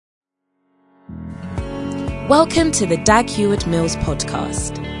Welcome to the Dag Heward-Mills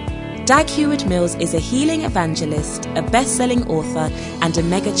podcast. Dag Heward-Mills is a healing evangelist, a best-selling author, and a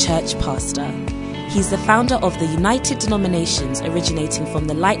mega-church pastor. He's the founder of the United Denominations, originating from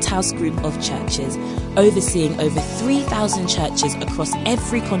the Lighthouse Group of churches, overseeing over 3,000 churches across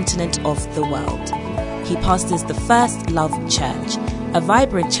every continent of the world. He pastors the First Love Church, a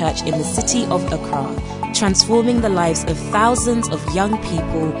vibrant church in the city of Accra, transforming the lives of thousands of young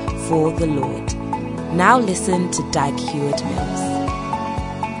people for the Lord. Now listen to Dag Heward-Mills.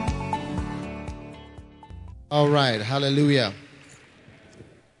 All right, hallelujah.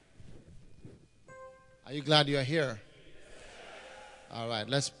 Are you glad you are here? All right,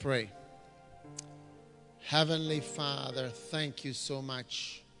 let's pray. Heavenly Father, thank you so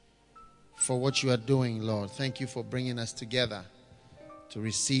much for what you are doing, Lord. Thank you for bringing us together to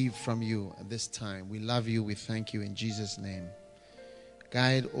receive from you at this time. We love you. We thank you in Jesus' name.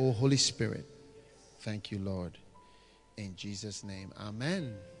 Guide, O Holy Spirit. Thank you, Lord. In Jesus' name,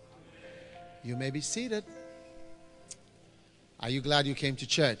 amen. You may be seated. Are you glad you came to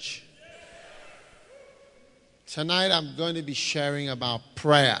church? Tonight I'm going to be sharing about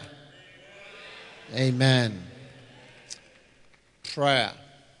prayer. Amen. Prayer.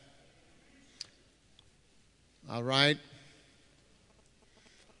 All right.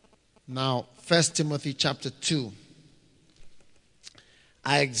 Now, 1 Timothy chapter 2.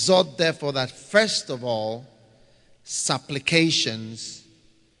 I exhort, therefore, that first of all, supplications,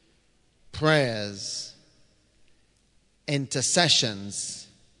 prayers, intercessions,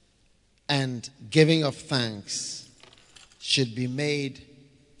 and giving of thanks should be made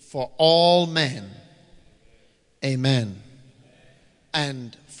for all men. Amen.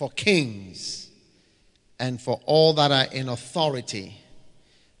 And for kings, and for all that are in authority,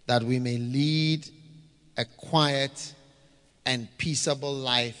 that we may lead a quiet and peaceable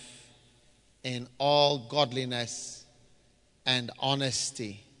life in all godliness and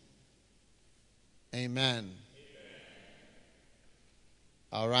honesty. Amen.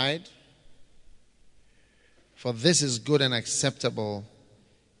 All right? For this is good and acceptable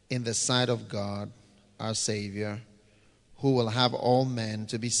in the sight of God, our Savior, who will have all men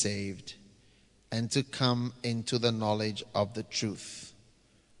to be saved and to come into the knowledge of the truth.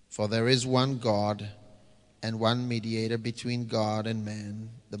 For there is one God and one mediator between God and man,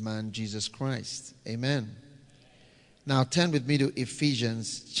 the man Jesus Christ. Amen. Now turn with me to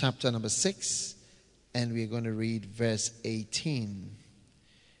Ephesians chapter number 6, and we're going to read verse 18.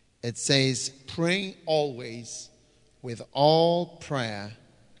 It says, praying always with all prayer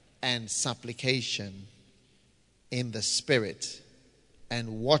and supplication in the Spirit,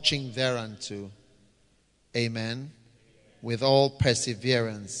 and watching thereunto, amen, with all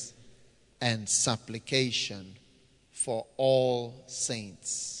perseverance and supplication for all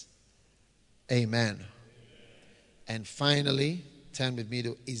saints. Amen. And finally, turn with me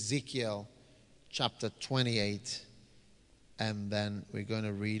to Ezekiel chapter 28. And then we're going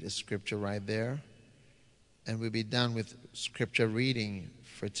to read a scripture right there. And we'll be done with scripture reading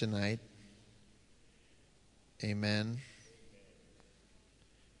for tonight. Amen.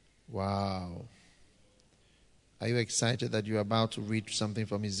 Wow. Are you excited that you're about to read something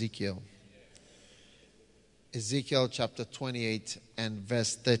from Ezekiel? Ezekiel chapter 28 and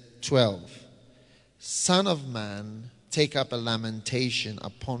verse 12. Son of man, take up a lamentation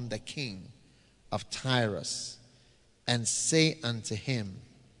upon the king of Tyrus, and say unto him,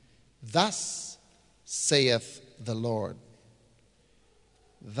 thus saith the Lord,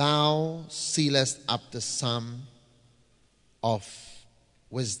 thou sealest up the sum of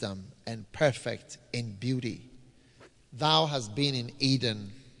wisdom and perfect in beauty. Thou hast been in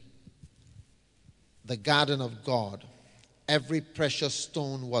Eden, the garden of God. Every precious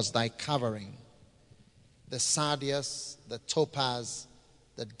stone was thy covering. The sardius, the topaz,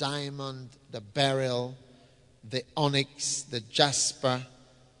 the diamond, the beryl, the onyx, the jasper,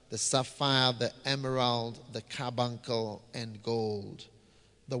 the sapphire, the emerald, the carbuncle, and gold.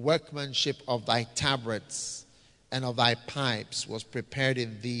 The workmanship of thy tabrets and of thy pipes was prepared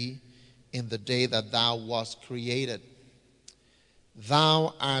in thee in the day that thou wast created.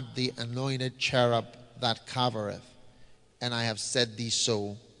 Thou art the anointed cherub that covereth, and I have said thee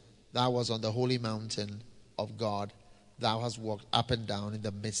so. Thou wast on the holy mountain of God. Thou hast walked up and down in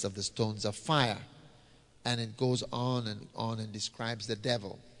the midst of the stones of fire. And it goes on and describes the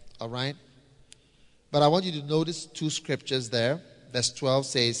devil. All right? But I want you to notice two scriptures there. Verse 12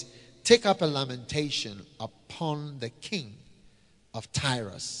 says, take up a lamentation upon the king of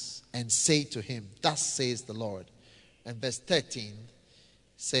Tyrus, and say to him, thus says the Lord. And verse 13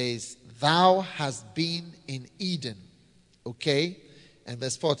 says, thou hast been in Eden. Okay? And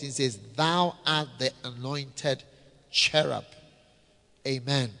verse 14 says, thou art the anointed cherub.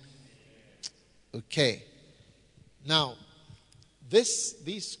 Amen. Okay. Now,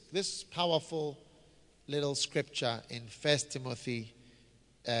 this powerful little scripture in 1 Timothy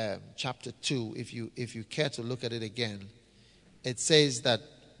chapter 2, if you care to look at it again, it says that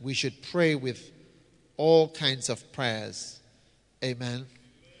we should pray with all kinds of prayers. Amen.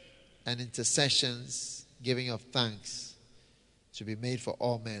 And intercessions, giving of thanks to be made for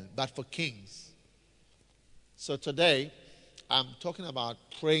all men, but for kings. So today, I'm talking about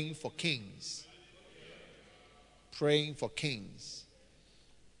praying for kings. Praying for kings.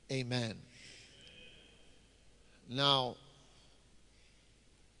 Amen. Now,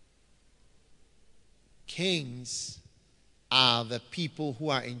 kings are the people who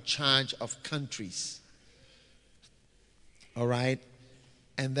are in charge of countries. All right?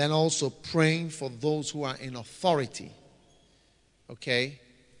 And then also praying for those who are in authority. Okay?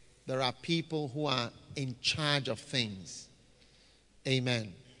 There are people who are in charge of things.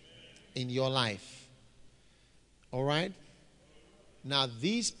 Amen. In your life. All right? Now,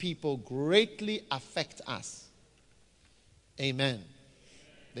 these people greatly affect us. Amen.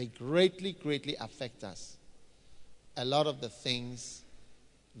 They greatly, greatly affect us. A lot of the things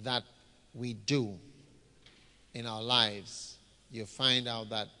that we do in our lives, you find out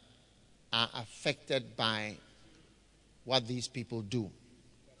that are affected by what these people do.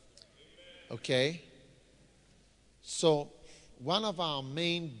 Okay? So, one of our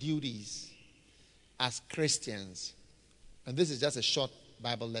main duties as Christians, and this is just a short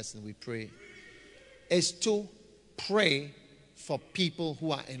Bible lesson we pray, is to pray for people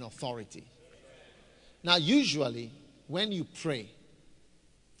who are in authority. Now, usually, when you pray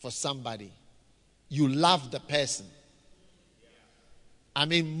for somebody, you love the person. I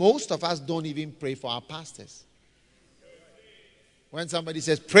mean, most of us don't even pray for our pastors. When somebody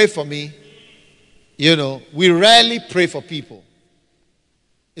says, pray for me, we rarely pray for people.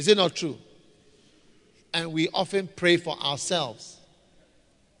 Is it not true? And we often pray for ourselves,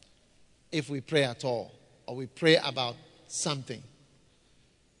 if we pray at all, or we pray about something.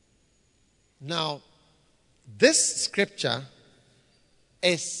 Now, this scripture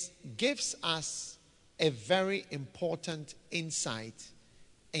gives us a very important insight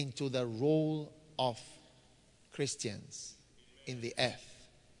into the role of Christians in the earth.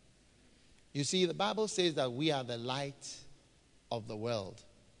 You see, the Bible says that we are the light of the world,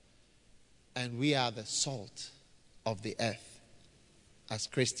 and we are the salt of the earth as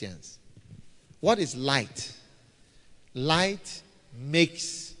Christians. What is light? Light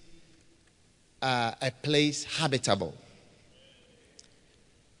makes a place habitable.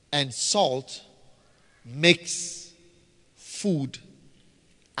 And salt makes food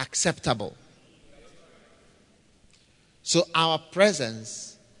acceptable. So our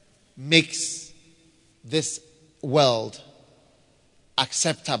presence makes this world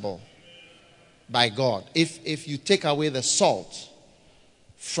acceptable by God. If you take away the salt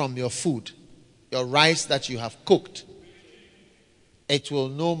from your food, your rice that you have cooked, it will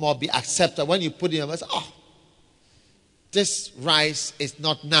no more be accepted. When you put it in your mouth, this rice is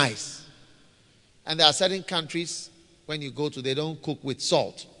not nice. And there are certain countries, when you go to, they don't cook with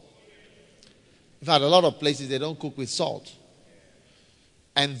salt. In fact, a lot of places, they don't cook with salt.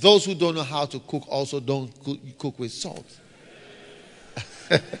 And those who don't know how to cook also don't cook with salt.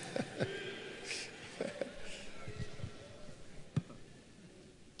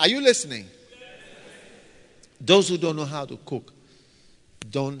 Are you listening? Those who don't know how to cook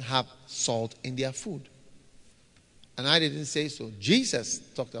don't have salt in their food. And I didn't say so. Jesus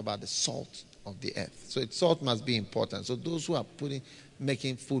talked about the salt of the earth. So salt must be important. So those who are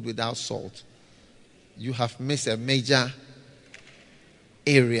making food without salt, you have missed a major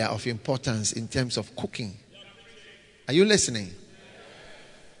area of importance in terms of cooking. Are you listening?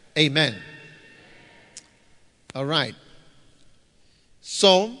 Amen. All right.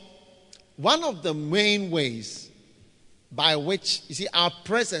 So, one of the main ways by which, you see, our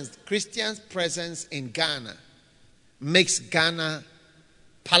presence, Christians' presence in Ghana, makes Ghana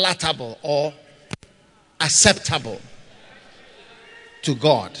palatable or acceptable to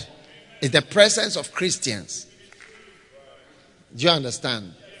God, is the presence of Christians. Do you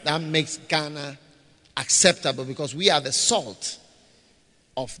understand? That makes Ghana acceptable because we are the salt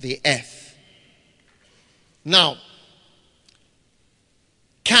of the earth. Now,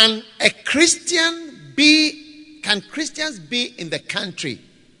 can Christians be in the country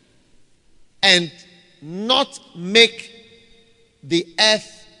and not make the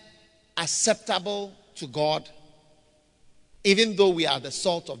earth acceptable to God, even though we are the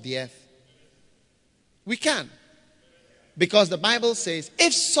salt of the earth? We can. Because the Bible says,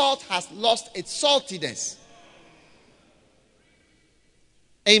 if salt has lost its saltiness,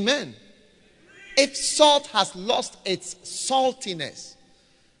 amen. If salt has lost its saltiness,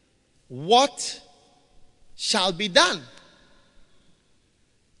 what shall be done?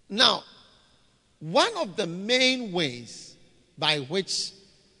 Now, one of the main ways by which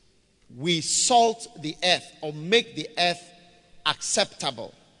we salt the earth or make the earth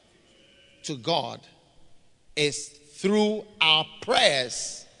acceptable to God is through our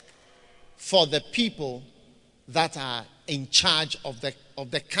prayers for the people that are in charge of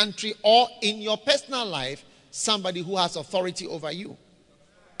the country, or in your personal life, somebody who has authority over you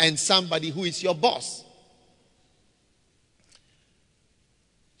and somebody who is your boss.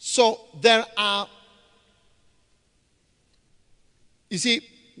 So there are, you see,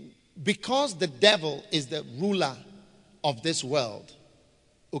 because the devil is the ruler of this world,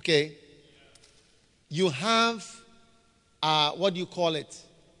 okay, you have, what do you call it?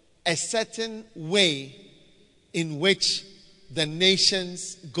 A certain way in which the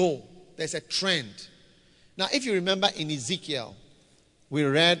nations go. There's a trend. Now, if you remember in Ezekiel, we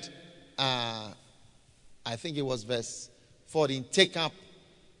read, I think it was verse 14, take up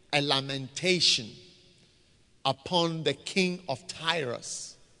a lamentation upon the king of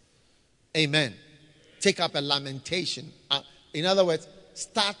Tyrus. Amen. Take up a lamentation. In other words,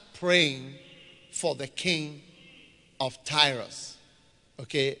 start praying for the king of Tyrus.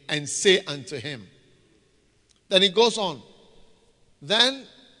 Okay, and say unto him. Then it goes on. Then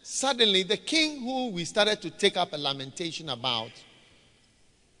suddenly the king who we started to take up a lamentation about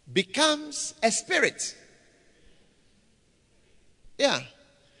becomes a spirit. Yeah.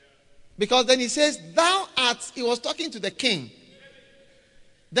 Because then he says, thou art, he was talking to the king.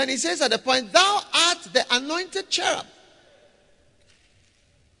 Then he says at the point, thou art the anointed cherub.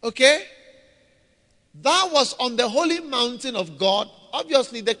 Okay? Thou was on the holy mountain of God.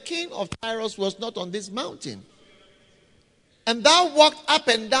 Obviously, the king of Tyrus was not on this mountain. And thou walked up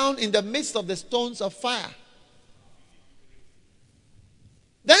and down in the midst of the stones of fire.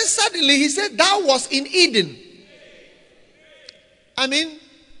 Then suddenly he said, thou was in Eden. I mean,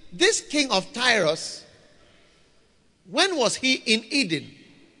 this king of Tyrus, when was he in Eden?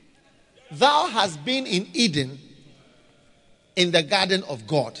 Thou hast been in Eden, in the garden of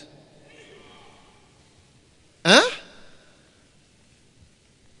God. Huh?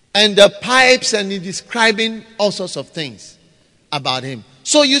 And the pipes, and he's describing all sorts of things about him.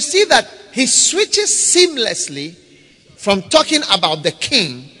 So you see that he switches seamlessly from talking about the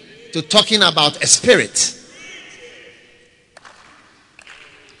king to talking about a spirit.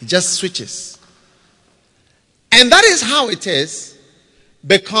 He just switches. And that is how it is,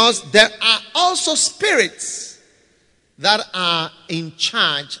 because there are also spirits that are in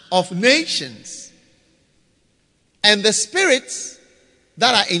charge of nations. And the spirits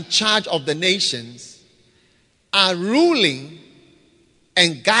that are in charge of the nations are ruling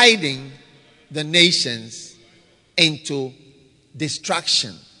and guiding the nations into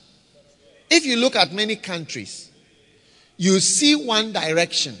destruction. If you look at many countries, you see one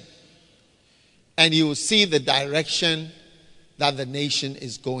direction, and you will see the direction that the nation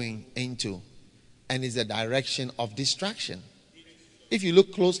is going into, and is a direction of destruction. If you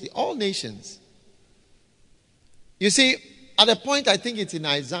look closely, all nations. You see, at a point, I think it's in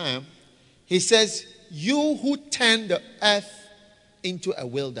Isaiah, he says, you who turn the earth into a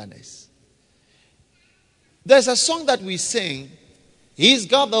wilderness. There's a song that we sing, he's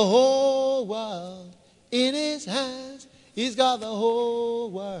got the whole world in his hands. He's got the whole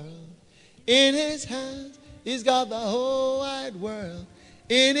world in his hands. He's got the whole wide world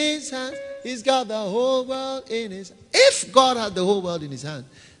in his hands. He's got the whole world in his hands. If God has the whole world in his hands,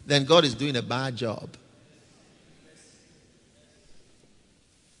 then God is doing a bad job.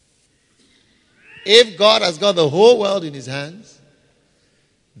 If God has got the whole world in his hands,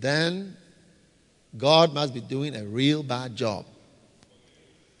 then God must be doing a real bad job.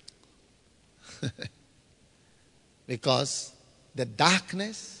 Because the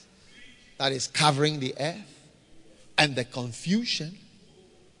darkness that is covering the earth and the confusion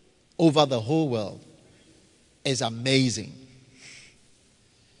over the whole world is amazing.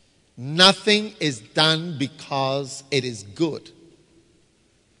 Nothing is done because it is good.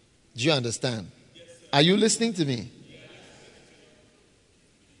 Do you understand? Are you listening to me?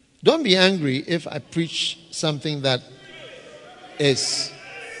 Don't be angry if I preach something that is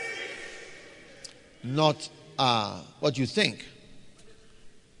not what you think.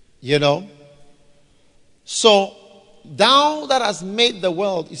 You know? So, thou that hast made the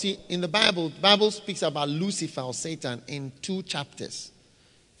world, you see, in the Bible speaks about Lucifer or Satan in 2 chapters.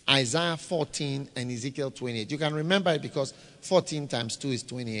 Isaiah 14 and Ezekiel 28. You can remember it because 14 times 2 is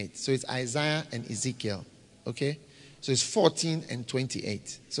 28. So it's Isaiah and Ezekiel. Okay? So it's 14 and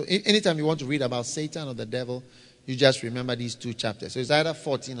 28. So anytime you want to read about Satan or the devil, you just remember these two chapters. So it's either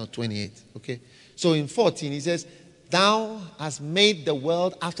 14 or 28. Okay? So in 14, he says, thou hast made the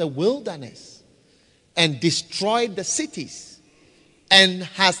world after wilderness and destroyed the cities and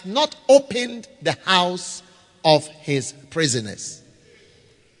hast not opened the house of his prisoners.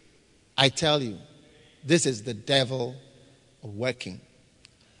 I tell you, this is the devil working.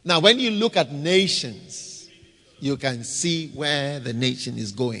 Now, when you look at nations, you can see where the nation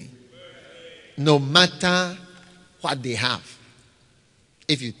is going. No matter what they have.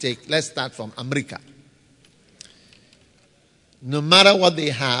 If you take, let's start from America. No matter what they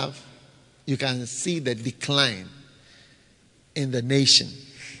have, you can see the decline in the nation.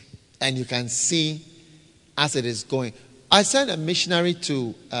 And you can see as it is going. I sent a missionary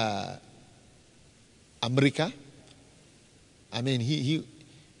to America. I mean,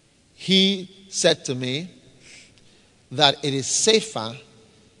 he said to me that it is safer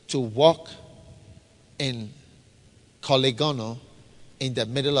to walk in Colegono in the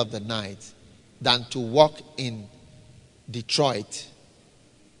middle of the night than to walk in Detroit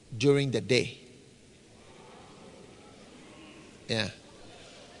during the day. Yeah.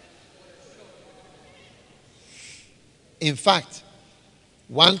 In fact,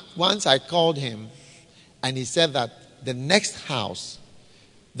 once I called him and he said that the next house,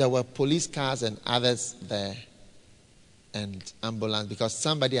 there were police cars and others there and ambulance because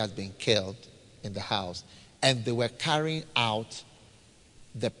somebody has been killed in the house. And they were carrying out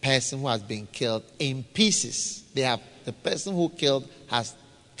the person who has been killed in pieces. The person who killed has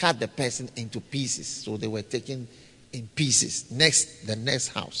cut the person into pieces. So they were taken in pieces. The next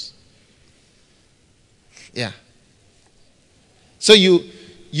house. Yeah. So you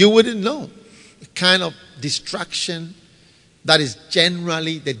wouldn't know the kind of destruction that is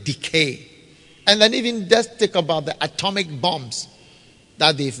generally the decay. And then even just think about the atomic bombs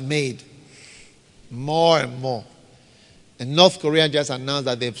that they've made. More and more. And North Korea just announced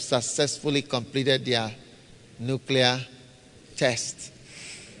that they've successfully completed their nuclear test.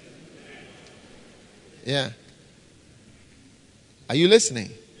 Yeah. Are you listening?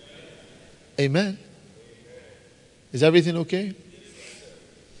 Amen. Is everything okay?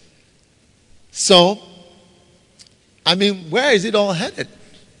 So, I mean, where is it all headed?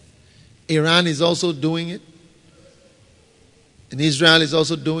 Iran is also doing it. And Israel is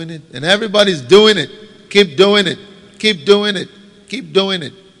also doing it. And everybody's doing it. Keep doing it. Keep doing it. Keep doing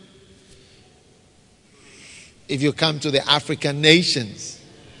it. If you come to the African nations,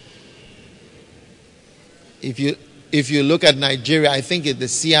 if you look at Nigeria, I think the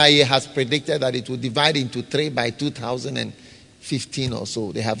CIA has predicted that it will divide into 3 by 2015 or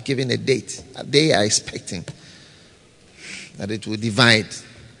so. They have given a date. They are expecting that it will divide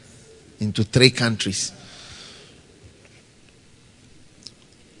into 3 countries.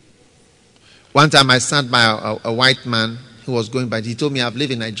 One time I sat by a white man who was going by. He told me, I've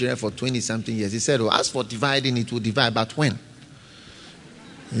lived in Nigeria for 20-something years. He said, well, as for dividing, it will divide. But when?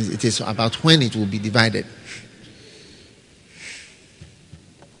 It is about when it will be divided.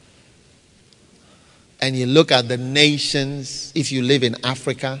 And you look at the nations, if you live in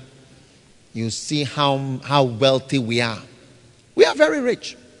Africa, you see how wealthy we are. We are very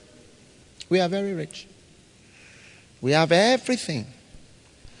rich. We are very rich. We have everything.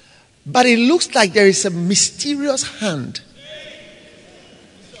 But it looks like there is a mysterious hand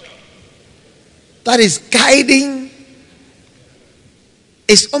that is guiding.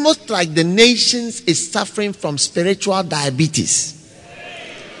 It's almost like the nations is suffering from spiritual diabetes.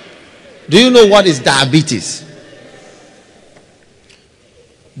 Do you know what is diabetes?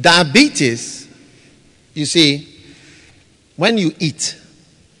 Diabetes, you see, when you eat,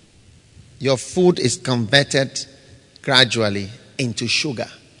 your food is converted gradually into sugar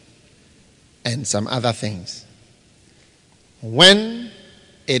and some other things. When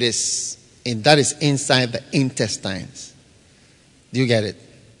that is inside the intestines. Do you get it?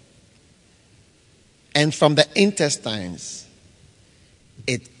 And from the intestines,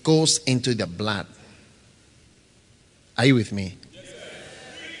 it goes into the blood. Are you with me?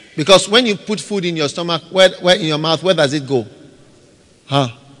 Because when you put food in your stomach, where in your mouth, where does it go? Huh?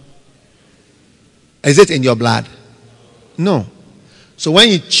 Is it in your blood? No. So when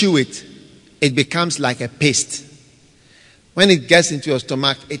you chew it, it becomes like a paste. When it gets into your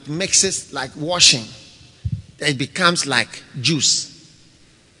stomach, it mixes like washing. Then it becomes like juice.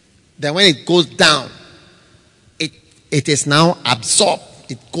 Then when it goes down, it is now absorbed.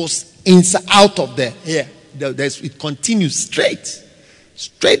 It goes inside, out of the hair. It continues straight.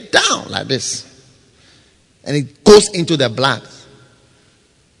 Straight down like this. And it goes into the blood.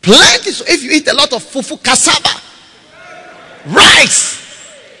 Plenty. So if you eat a lot of fufu, cassava,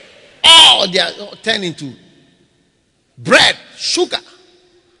 rice, all they are turned into bread, sugar.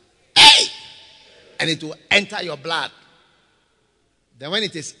 Hey! And it will enter your blood. Then when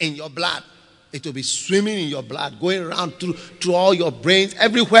it is in your blood, it will be swimming in your blood, going around through all your brains,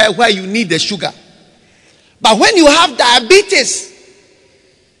 everywhere where you need the sugar. But when you have diabetes,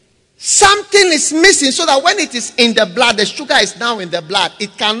 something is missing, so that when it is in the blood, the sugar is now in the blood.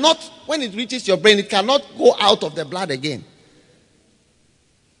 It cannot, when it reaches your brain, it cannot go out of the blood again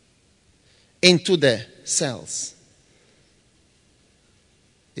into the cells.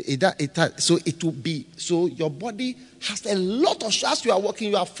 So it will be, so your body has a lot of sugar. As you are walking,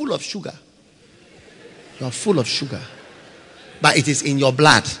 you are full of sugar. You are full of sugar. But it is in your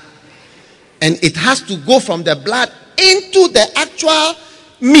blood. And it has to go from the blood into the actual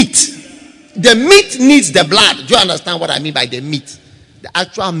meat. The meat needs the blood. Do you understand what I mean by the meat? The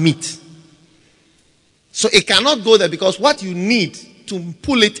actual meat. So it cannot go there, because what you need to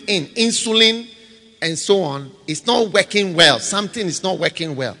pull it in, insulin and so on, is not working well. Something is not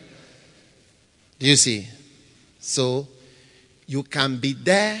working well. Do you see? So you can be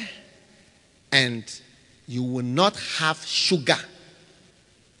there and you will not have sugar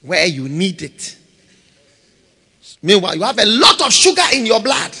where you need it. Meanwhile, you have a lot of sugar in your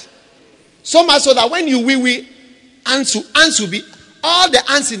blood. So much so that when you wee, ants will be, all the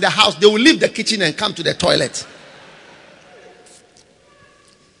ants in the house, they will leave the kitchen and come to the toilet.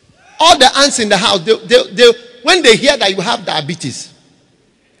 All the ants in the house, they, when they hear that you have diabetes,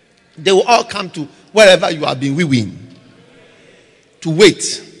 they will all come to wherever you have been wee-weeing to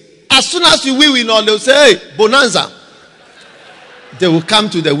wait. As soon as you wee-wee, they'll say, hey, bonanza. They will come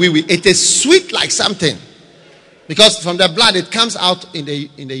to the wee-wee. It is sweet like something. Because from the blood, it comes out in the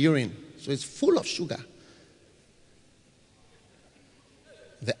urine. So it's full of sugar.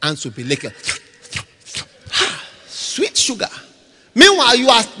 The ants will be licking. Sweet sugar. Meanwhile, you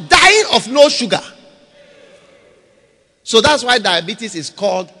are dying of no sugar. So that's why diabetes is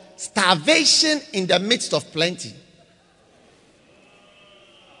called starvation in the midst of plenty.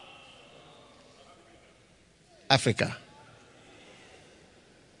 Africa.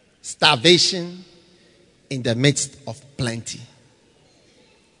 Starvation in the midst of plenty.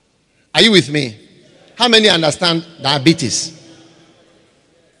 Are you with me? How many understand diabetes?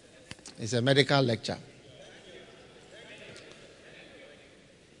 It's a medical lecture.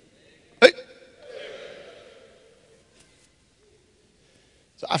 Hey.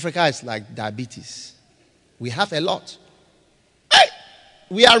 So Africa is like diabetes. We have a lot. Hey.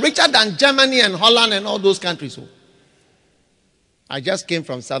 We are richer than Germany and Holland and all those countries. So I just came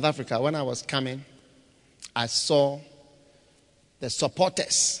from South Africa. When I was coming, I saw the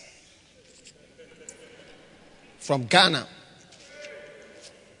supporters from Ghana.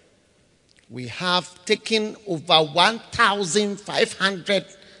 We have taken over 1,500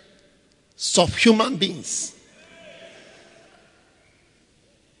 subhuman beings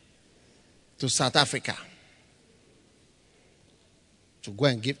to South Africa to go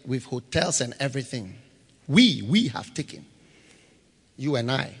and give with hotels and everything. We have taken. You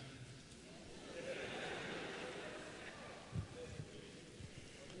and I.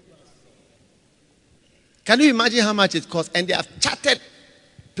 Can you imagine how much it costs? And they have chartered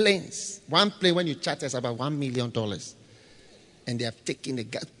planes. One plane, when you charter, is about $1 million. And they have taken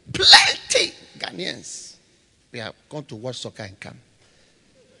plenty Ghanaians. They have gone to watch soccer and come.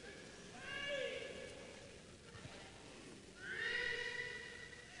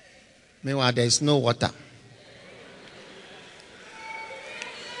 Meanwhile, there is no water.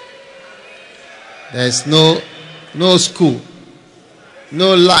 There is no school,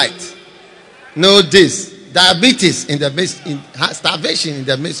 no light, no this. Diabetes in the midst, starvation in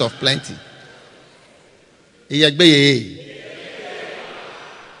the midst of plenty.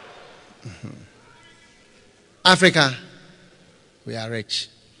 Africa, we are rich.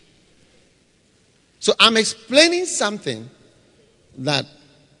 So I'm explaining something that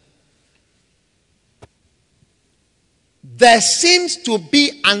there seems to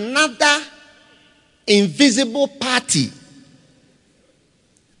be another invisible party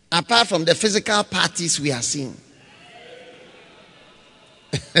apart from the physical parties we are seeing.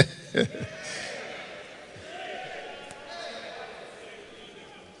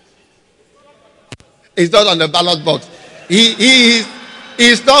 It's not on the ballot box. He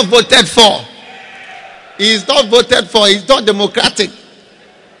is not voted for. He is not voted for. He's not democratic.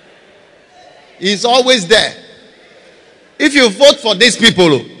 He's always there. If you vote for these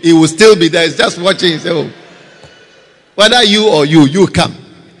people, he will still be there. He's just watching. So, Whether you or you come.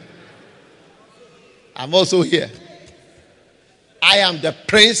 I'm also here. I am the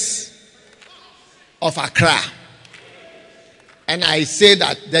Prince of Accra. And I say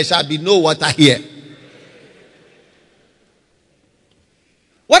that there shall be no water here.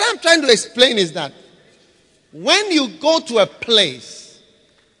 What I'm trying to explain is that when you go to a place,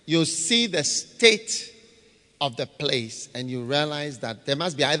 you see the state of the place and you realize that there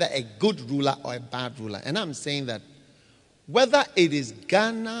must be either a good ruler or a bad ruler. And I'm saying that whether it is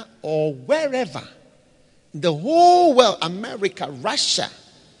Ghana or wherever, the whole world, America, Russia,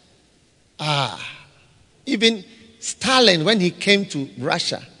 even Stalin, when he came to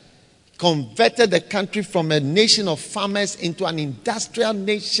Russia, converted the country from a nation of farmers into an industrial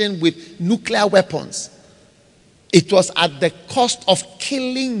nation with nuclear weapons. It was at the cost of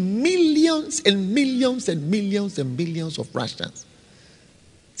killing millions and millions and millions and millions of Russians,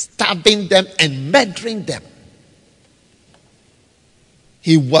 starving them and murdering them.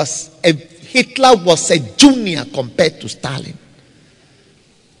 Hitler was a junior compared to Stalin.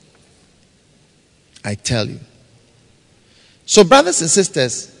 I tell you. So, brothers and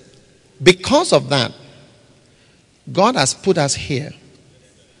sisters, because of that, God has put us here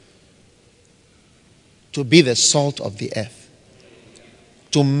to be the salt of the earth,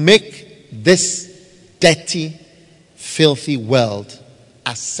 to make this dirty, filthy world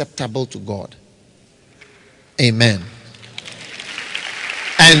acceptable to God. Amen.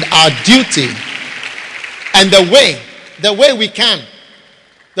 And our duty and the way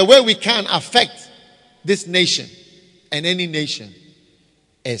we can affect this nation and any nation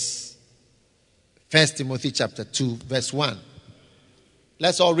is 1 Timothy chapter 2 verse 1.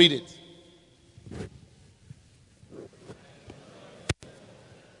 Let's all read it.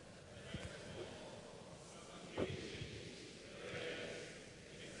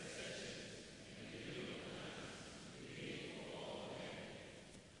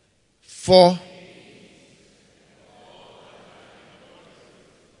 For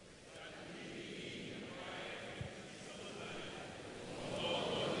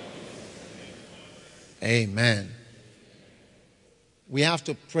Amen. We have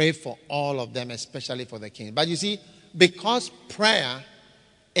to pray for all of them, especially for the king. But you see, because prayer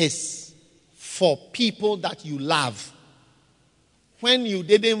is for people that you love, when you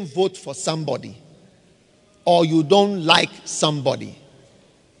didn't vote for somebody or you don't like somebody,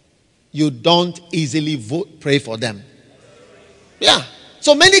 you don't easily pray for them. Yeah.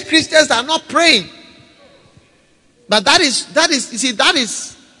 So many Christians are not praying. But that is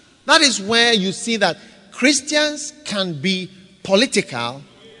where you see that Christians can be political,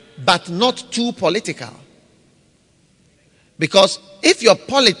 but not too political. Because if your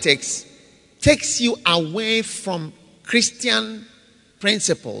politics takes you away from Christian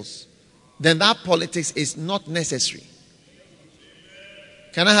principles, then that politics is not necessary.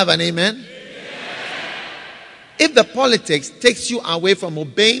 Can I have an amen? Amen? If the politics takes you away from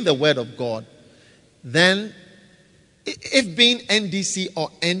obeying the word of God, then if being NDC or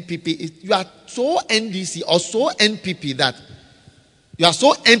NPP, you are so NDC or so NPP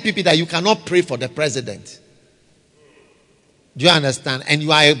that you cannot pray for the president. Do you understand? And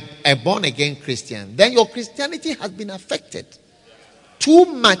you are a born-again Christian. Then your Christianity has been affected too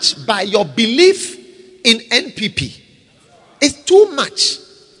much by your belief in NPP. It's too much.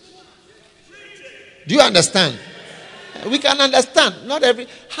 Do you understand? We can understand.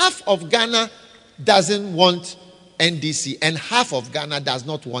 Half of Ghana doesn't want NDC and half of Ghana does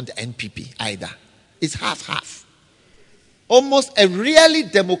not want NPP either. It's half. Almost a really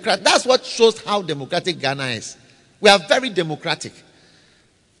democratic. That's what shows how democratic Ghana is. We are very democratic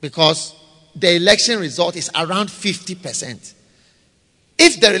because the election result is around 50%.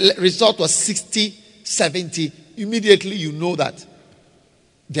 If the result was 60, 70, immediately you know that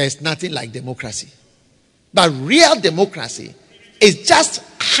there is nothing like democracy. But real democracy is just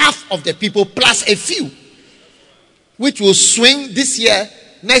half of the people plus a few, which will swing this year,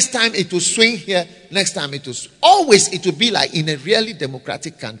 next time it will swing here, next time it will always it will be like in a really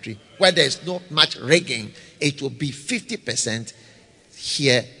democratic country where there is not much rigging. It will be 50%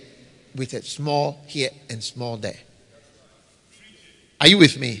 here with a small here and small there. Are you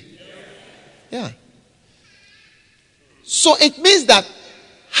with me? Yeah. So it means that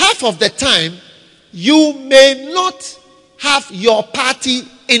half of the time you may not have your party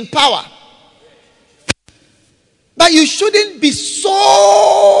in power. But you shouldn't be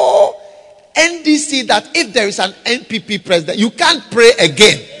so NDC that if there is an NPP president, you can't pray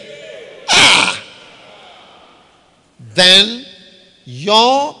again. Then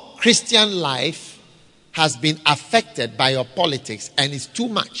your Christian life has been affected by your politics and it's too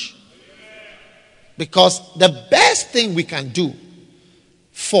much. Because the best thing we can do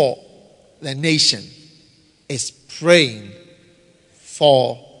for the nation is praying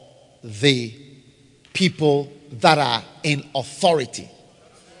for the people that are in authority.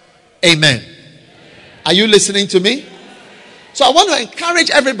 Amen. Are you listening to me? So I want to encourage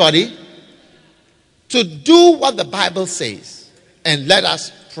everybody to do what the Bible says, and let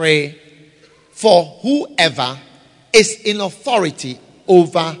us pray for whoever is in authority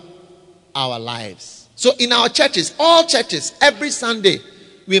over our lives. So in our churches, all churches, every Sunday,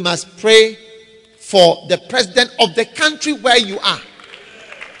 we must pray for the president of the country where you are.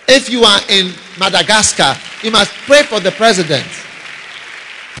 If you are in Madagascar, you must pray for the president.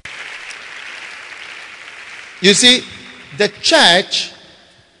 You see, the church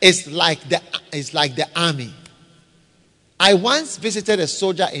is like the army. I once visited a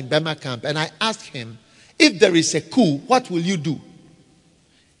soldier in Burma camp, and I asked him, if there is a coup, what will you do?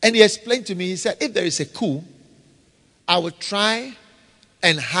 And he explained to me, he said, if there is a coup, I will try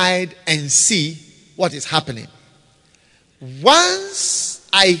and hide and see what is happening. Once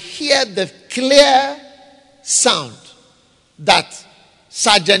I hear the clear sound that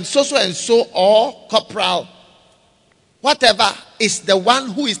Sergeant so and so or Corporal whatever is the one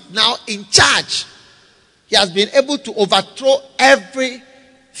who is now in charge, he has been able to overthrow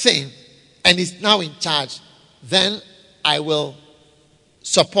everything and is now in charge, then I will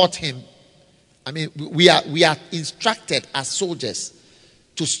support him. I mean, we are instructed as soldiers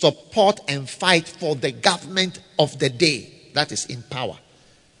to support and fight for the government of the day that is in power.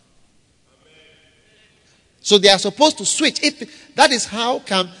 So they are supposed to switch. If that is how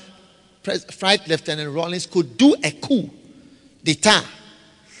come Flight Lieutenant Rawlings could do a coup d'etat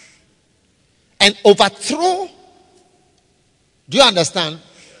and overthrow. Do you understand?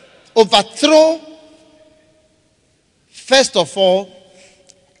 Overthrow, first of all,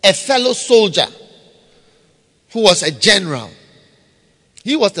 a fellow soldier who was a general.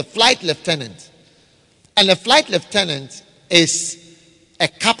 He was the flight lieutenant. And a flight lieutenant is a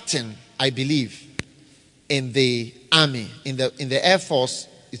captain, I believe, in the army. In the Air Force,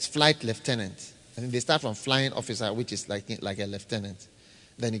 it's flight lieutenant. I think they start from flying officer, which is like a lieutenant.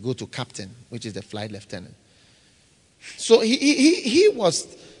 Then you go to captain, which is the flight lieutenant. So he was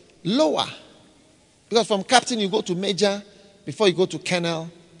lower. Because from captain you go to major, before you go to colonel,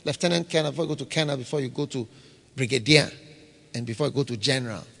 lieutenant colonel, before you go to colonel, before you go to brigadier, and before you go to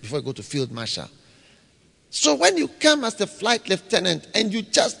general, before you go to field marshal. So when you come as the flight lieutenant and you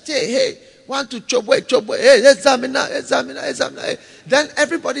just say, hey, want to chobwe, hey, examiner, then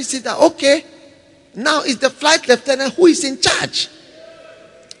everybody says that, okay, now it's the flight lieutenant who is in charge.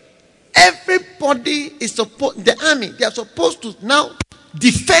 Everybody is supposed, the army, they are supposed to now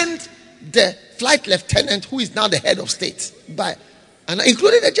defend the flight lieutenant who is now the head of state, and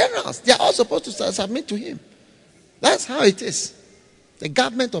including the generals. They are all supposed to submit to him. That's how it is. The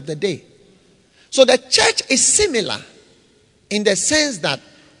government of the day. So the church is similar in the sense that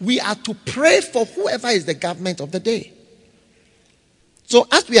we are to pray for whoever is the government of the day. So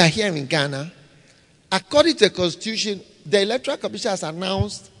as we are here in Ghana, according to the constitution, the Electoral Commission has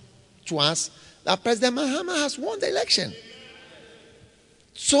announced to us that President Mahama has won the election.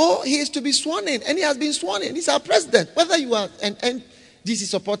 So he is to be sworn in, and he has been sworn in. He's our president, whether you are an NDC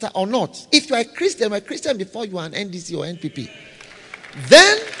supporter or not. If you are a Christian, you are a Christian before you are an NDC or NPP.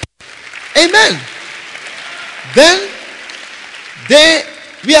 Then, amen. Then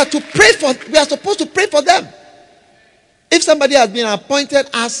we are supposed to pray for them. If somebody has been appointed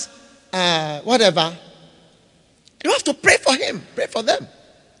as whatever, you have to pray for him, pray for them.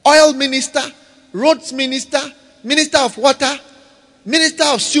 Oil minister, roads minister, minister of water, minister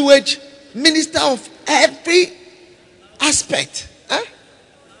of sewage, minister of every aspect. Huh?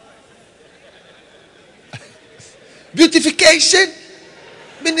 Beautification,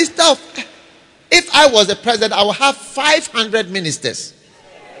 minister of... If I was the president, I would have 500 ministers.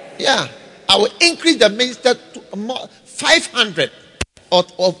 Yeah. I would increase the minister to 500 or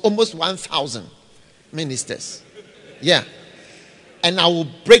almost 1,000 ministers. Yeah. And I will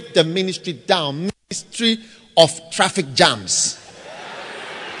break the ministry down. Ministry of traffic jams.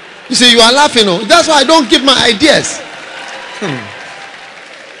 You see, you are laughing. Oh? That's why I don't give my ideas.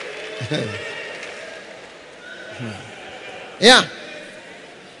 Yeah.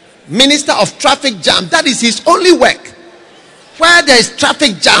 Minister of traffic jam. That is his only work. Where there is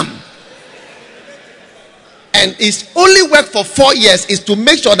traffic jam. And his only work for 4 years is to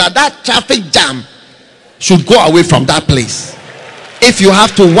make sure that traffic jam should go away from that place. If you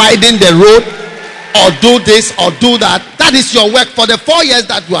have to widen the road or do this or do that, that is your work for the 4 years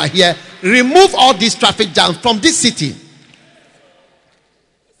that you are here. Remove all these traffic jams from this city.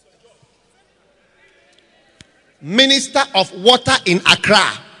 Minister of water in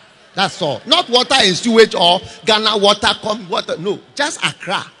Accra. That's all. Not water in sewage or Ghana water. No, just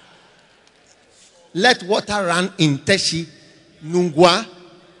Accra. Let water run in Teshi, Nungwa,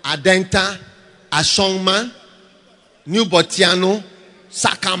 Adenta, Ashongma, New Botiano,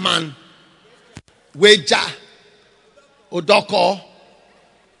 Sakaman, Weja, Odoko,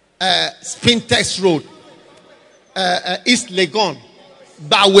 Spintex Road, East Legon,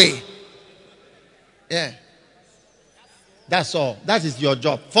 Bawe. Yeah. That's all. That is your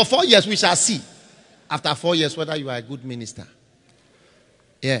job. For 4 years, we shall see. After 4 years, whether you are a good minister.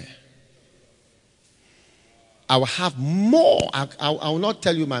 Yeah. I will have more. I will not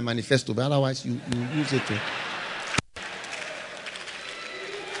tell you my manifesto, but otherwise you use it too.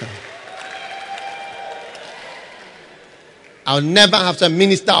 I'll never have to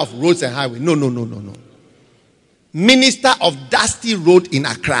minister of roads and highway. No. Minister of dusty road in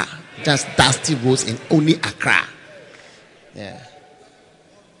Accra. Just dusty roads in only Accra. Yeah.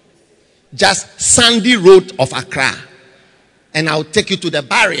 Just sandy road of Accra. And I'll take you to the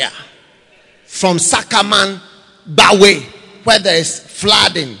barrier. From Sakaman, Bawe, where there is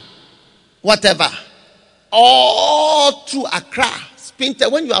flooding, whatever. All through Accra.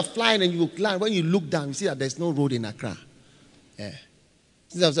 When you are flying and you land, when you look down, you see that there's no road in Accra. Yeah.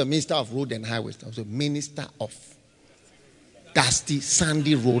 This was a minister of road and highways. There was a minister of dusty,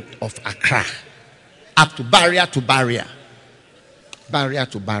 sandy road of Accra. Up to barrier to barrier. Barrier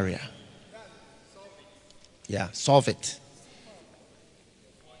to barrier. Yeah, solve it.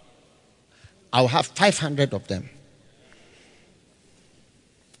 I'll have 500 of them.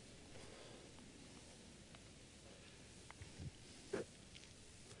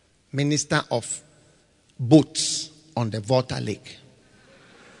 Minister of boats on the Volta Lake.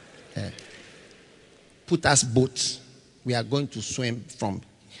 Put us boats. We are going to swim from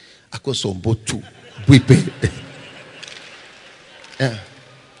Akosombo to Buipe.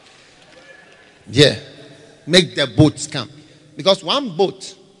 Yeah. Make the boats come. Because one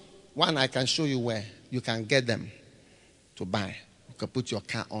boat, I can show you where you can get them to buy. You can put your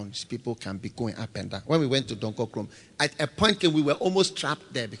car on. People can be going up and down. When we went to Donkokrom, at a point we were almost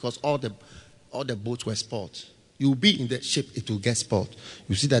trapped there because all the boats were spoiled. You'll be in the ship, it will get spoiled.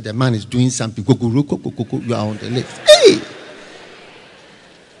 You see that the man is doing something. You are on the lake. Hey!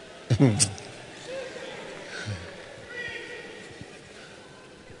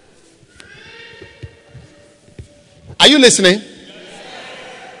 Are you listening?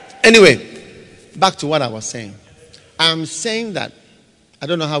 Anyway, back to what I was saying. I'm saying that I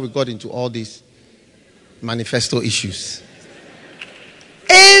don't know how we got into all these manifesto issues.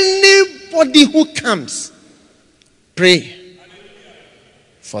 Anybody who comes, pray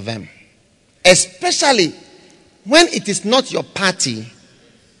for them. Especially when it is not your party,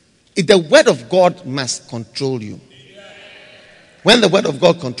 the word of God must control you. When the word of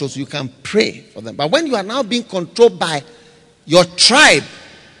God controls you, you can pray for them. But when you are now being controlled by your tribe,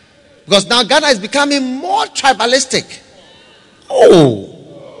 because now Ghana is becoming more tribalistic.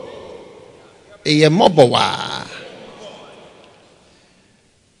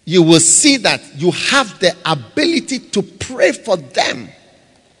 You will see that you have the ability to pray for them.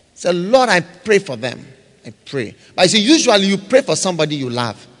 Say, Lord, I pray for them. I pray. But you see, usually you pray for somebody you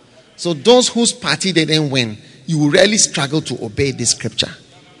love. So those whose party they didn't win, you will really struggle to obey this scripture.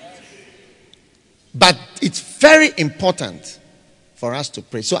 But it's very important for us to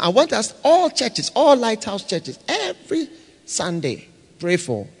pray. So I want us, all churches, all lighthouse churches, every Sunday, pray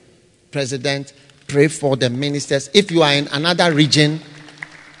for president, pray for the ministers. If you are in another region,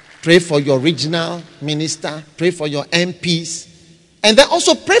 pray for your regional minister, pray for your MPs, and then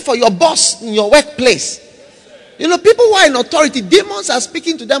also pray for your boss in your workplace. You know, people who are in authority, demons are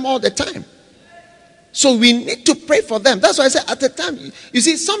speaking to them all the time. So we need to pray for them. That's why I say at the time, you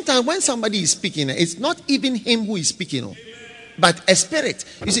see, sometimes when somebody is speaking, it's not even him who is speaking, but a spirit.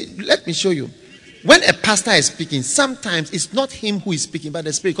 You see, let me show you. When a pastor is speaking, sometimes it's not him who is speaking, but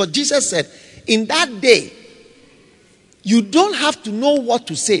the spirit. Because Jesus said, in that day, you don't have to know what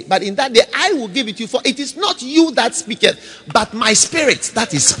to say, but in that day, I will give it to you. For it is not you that speaketh, but my spirit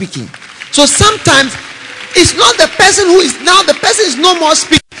that is speaking. So sometimes it's not the person who is now, the person is no more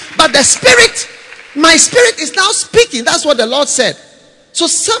speaking, but the spirit, my spirit is now speaking. That's what the Lord said. So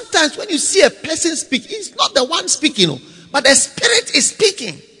sometimes when you see a person speak, it's not the one speaking, but the spirit is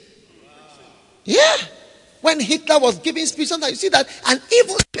speaking. Yeah. When Hitler was giving speech, sometimes you see that an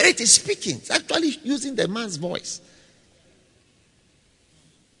evil spirit is speaking. It's actually using the man's voice.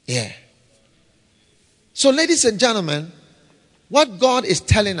 Yeah. So, ladies and gentlemen, what God is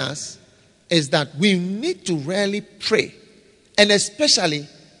telling us is that we need to really pray. And especially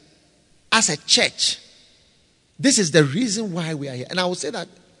as a church, This is the reason why we are here. And I will say that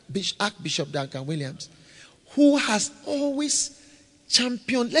Archbishop Duncan Williams, who has always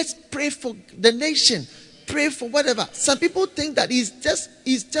championed, let's pray for the nation, pray for whatever. Some people think that he's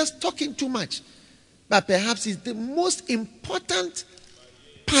just talking too much. But perhaps he's the most important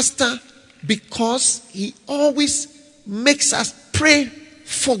pastor because he always makes us pray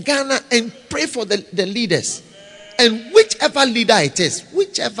for Ghana and pray for the leaders. And whichever leader it is,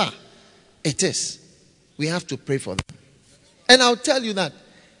 we have to pray for them. And I'll tell you that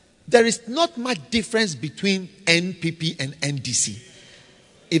there is not much difference between NPP and NDC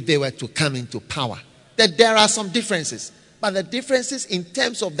if they were to come into power. That there are some differences, but the differences in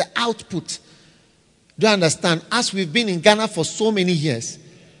terms of the output. Do you understand? As we've been in Ghana for so many years,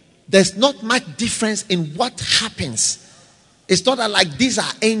 there's not much difference in what happens. It's not like these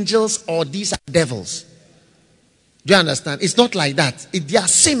are angels or these are devils. Do you understand? It's not like that. They are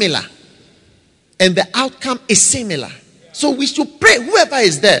similar. And the outcome is similar. So we should pray, whoever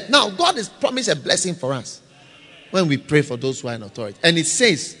is there. Now, God has promised a blessing for us when we pray for those who are in authority. And it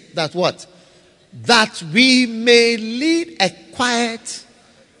says that what? That we may lead a quiet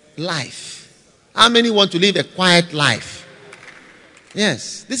life. How many want to live a quiet life?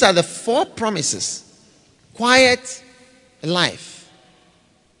 Yes. These are the 4 promises. Quiet life.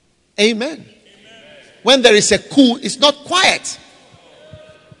 Amen. When there is a coup, it's not quiet.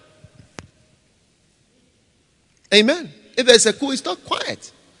 Amen. If there's a coup, it's not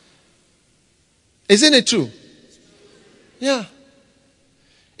quiet. Isn't it true? Yeah.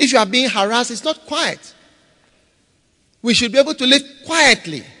 If you are being harassed, it's not quiet. We should be able to live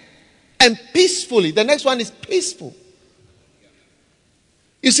quietly and peacefully. The next one is peaceful.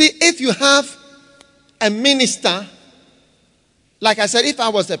 You see, if you have a minister, like I said, if I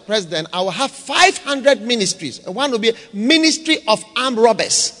was the president, I would have 500 ministries. One would be Ministry of Armed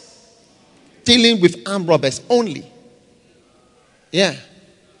Robbers. Dealing with armed robbers only. Yeah.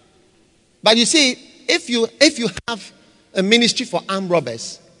 But you see, if you have a ministry for armed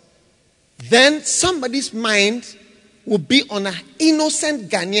robbers, then somebody's mind will be on innocent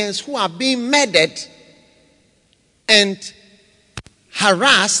Ghanaians who are being murdered and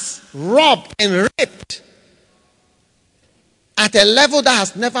harassed, robbed and raped at a level that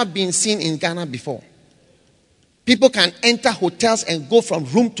has never been seen in Ghana before. People can enter hotels and go from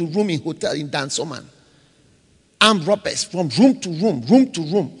room to room in hotel in Dansoman. Armed robbers from room to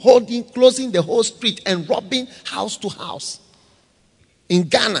room, closing the whole street and robbing house to house in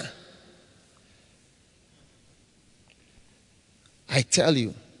Ghana. I tell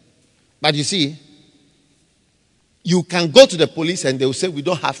you. But you see, you can go to the police and they will say, we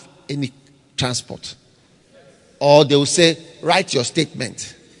don't have any transport. Or they will say, write your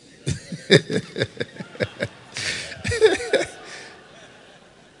statement.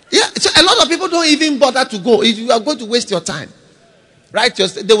 Yeah, so a lot of people don't even bother to go. If you are going to waste your time, right?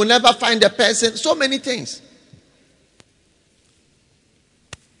 They will never find the person. So many things.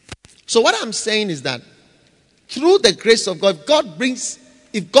 So what I'm saying is that through the grace of God,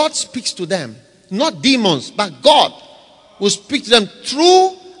 if God speaks to them, not demons, but God will speak to them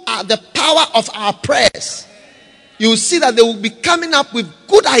through the power of our prayers. You will see that they will be coming up with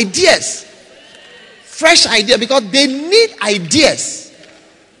good ideas, fresh ideas, because they need ideas.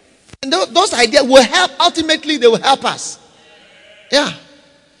 And those ideas will help. Ultimately, they will help us. Yeah.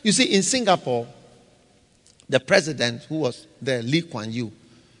 You see, in Singapore, the president who was there, Lee Kuan Yew,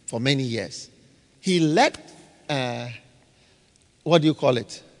 for many years, he led,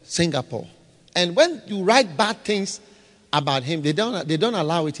 Singapore. And when you write bad things about him, they don't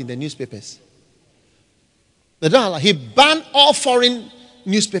allow it in the newspapers. They don't allow. He banned all foreign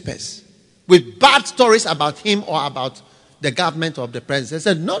newspapers with bad stories about him or about the government of the president. They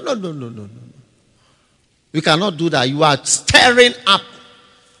said, no. You cannot do that. You are stirring up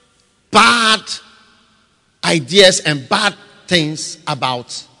bad ideas and bad things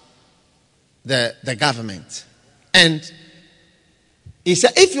about the government. And he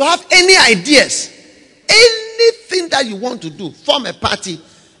said, if you have any ideas, anything that you want to do, form a party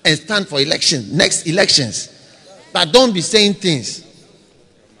and stand for next elections. But don't be saying things.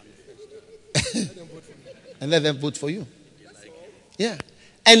 And let them vote for you. Yeah.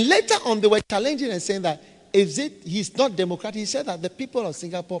 And later on, they were challenging and saying that he's not democratic. He said that the people of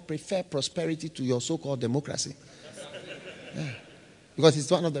Singapore prefer prosperity to your so-called democracy. Yeah. Because it's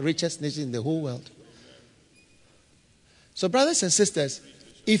one of the richest nations in the whole world. So brothers and sisters,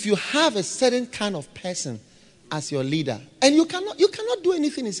 if you have a certain kind of person as your leader, and you cannot do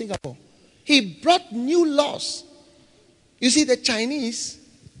anything in Singapore. He brought new laws. You see, the Chinese,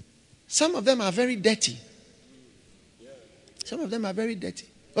 some of them are very dirty. Some of them are very dirty.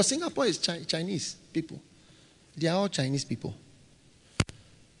 But Singapore is Chinese people. They are all Chinese people.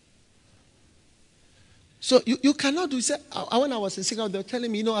 So you cannot do. Say, when I was in Singapore, they were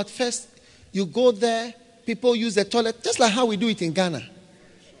telling me, at first you go there, people use the toilet, just like how we do it in Ghana.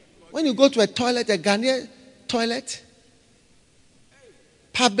 When you go to a toilet, a Ghanaian toilet,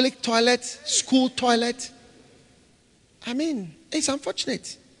 public toilet, school toilet, it's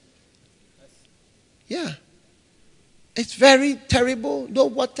unfortunate. Yeah. It's very terrible. No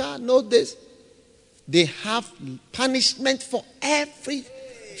water, no this. They have punishment for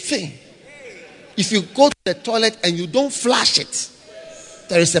everything. If you go to the toilet and you don't flush it,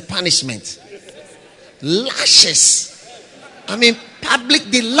 there is a punishment. Lashes. Public,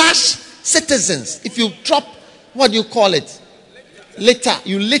 they lash citizens. If you drop, what do you call it? Litter.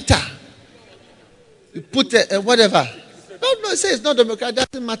 You litter. You put whatever. No, say it's not democratic.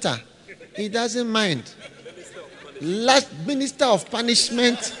 It doesn't matter. He doesn't mind. Minister of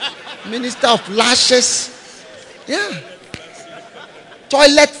punishment, minister of lashes. Yeah.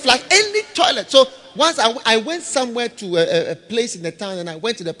 Toilet flush, any toilet. So once I went somewhere to a place in the town and I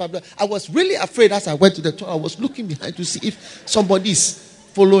went to the public, I was really afraid as I went to the toilet. I was looking behind to see if somebody is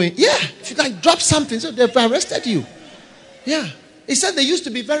following. Yeah, if you drop something, so they've arrested you. Yeah. He said they used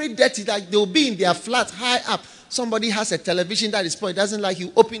to be very dirty, like they'll be in their flat high up. Somebody has a television that is spoiled. Doesn't like,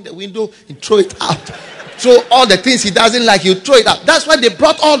 you open the window and throw it out. Throw all the things he doesn't like, you throw it out. That's why they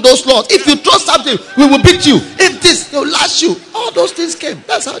brought all those laws. If you throw something, we will beat you. If this, they'll lash you. All those things came.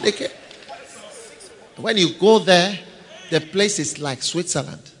 That's how they came. When you go there, the place is like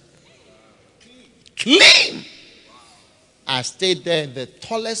Switzerland. Clean. I stayed there in the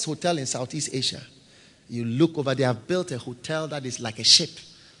tallest hotel in Southeast Asia. You look over, they have built a hotel that is like a ship.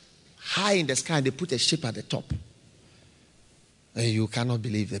 High in the sky, and they put a ship at the top. And you cannot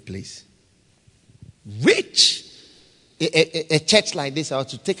believe the place. Rich. A church like this, I was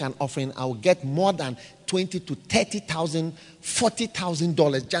to take an offering, I will get more than $20,000 to $30,000,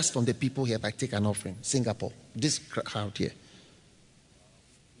 $40,000 just from the people here if I take an offering. Singapore. This crowd here.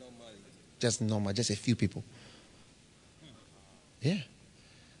 Just normal, just a few people. Yeah.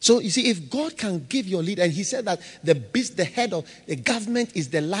 So you see, if God can give your lead, and he said that the head of the government is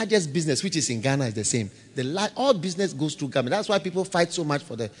the largest business, which is in Ghana is the same. All business goes through government. That's why people fight so much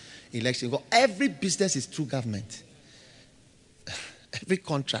for the election. Every business is through government. Every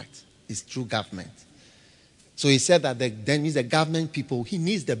contract is through government. So he said that then means the government people, he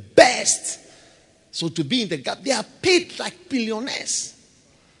needs the best. So to be in the government, they are paid like billionaires.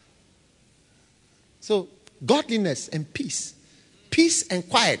 So godliness and peace. Peace and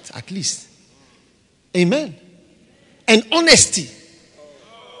quiet, at least. Amen. And honesty.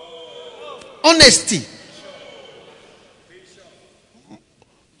 Honesty.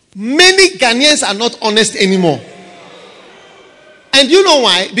 Many Ghanaians are not honest anymore. And you know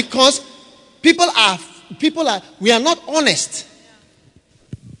why? Because we are not honest.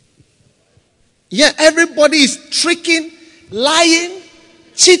 Yeah, everybody is tricking, lying,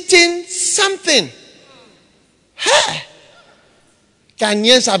 cheating, something. Hey!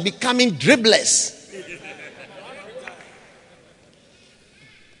 Ghanaians are becoming dribblers.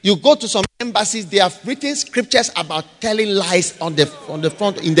 You go to some embassies, they have written scriptures about telling lies on the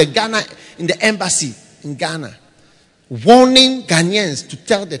front in the embassy in Ghana, warning Ghanaians to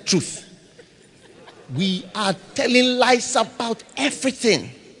tell the truth. We are telling lies about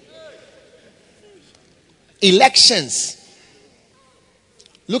everything. Elections.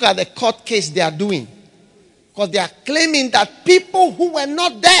 Look at the court case they are doing. Because they are claiming that people who were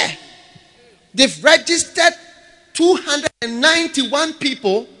not there, they've registered 291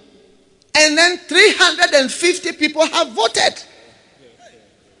 people, and then 350 people have voted.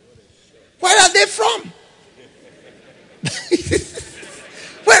 Where are they from?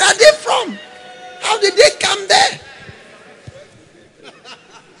 Where are they from? How did they come there?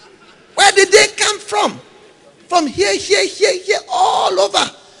 Where did they come from? From here, all over.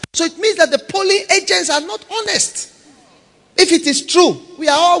 So it means that the polling agents are not honest. If it is true, we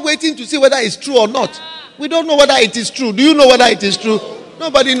are all waiting to see whether it's true or not. We don't know whether it is true. Do you know whether it is true?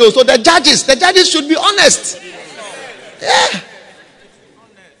 Nobody knows. So the judges should be honest. Yeah.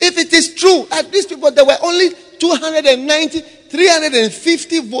 If it is true, at least people, there were only 290,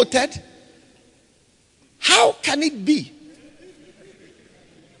 350 voted. How can it be?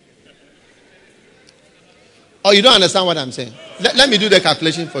 Oh, you don't understand what I'm saying? Let me do the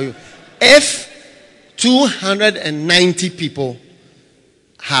calculation for you. If 290 people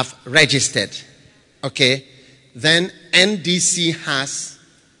have registered, okay, then NDC has,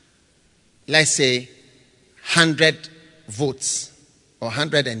 let's say, 100 votes or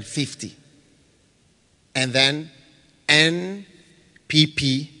 150. And then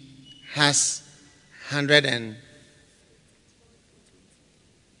NPP has 100 and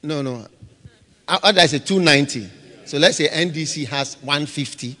no. I say 290. So let's say NDC has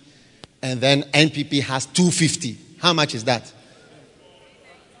 150 and then NPP has 250. How much is that?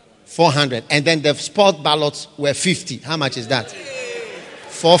 400. And then the spot ballots were 50. How much is that?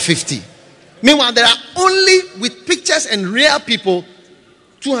 450. Meanwhile, there are only, with pictures and real people,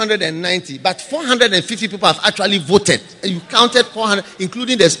 290. But 450 people have actually voted. And you counted 400,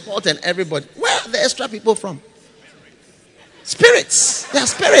 including the sport and everybody. Where are the extra people from? Spirits. They are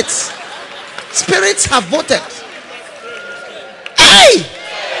spirits. Spirits have voted. Hey!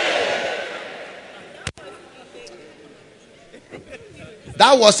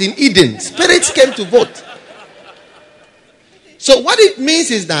 That was in Eden. Spirits came to vote. So what it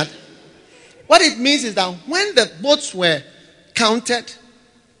means is that when the votes were counted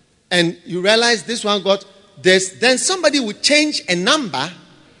and you realize this one got this, then somebody would change a number,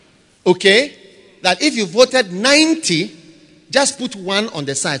 okay? That if you voted 90, just put 1 on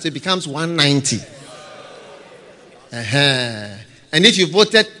the side, so it becomes 190. And if you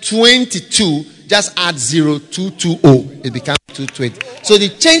voted 22, just add 0220. It becomes 220. So they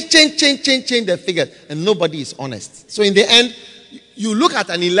change the figure, and nobody is honest. So in the end, you look at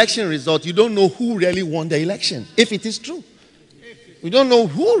an election result, you don't know who really won the election, if it is true. You don't know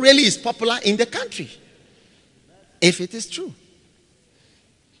who really is popular in the country, if it is true.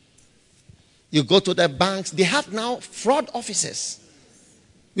 You go to the banks, they have now fraud officers.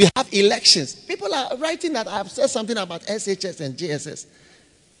 We have elections. People are writing that I have said something about SHS and JSS.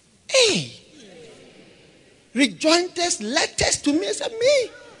 Hey! Rejoinders letters to me and said, me?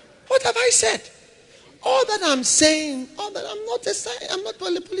 What have I said? All that I'm saying, I'm not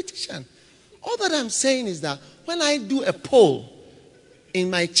a politician. All that I'm saying is that when I do a poll in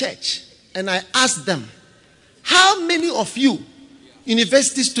my church and I ask them, how many of you,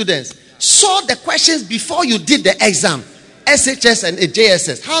 university students, saw the questions before you did the exam? SHS and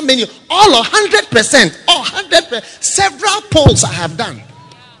JSS. How many? All 100%. All 100%. Several polls I have done.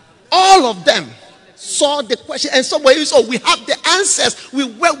 All of them saw the question. And somebody said, we have the answers. We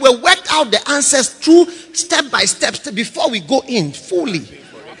worked out the answers through step by step before we go in fully.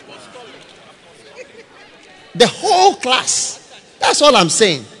 The whole class. That's all I'm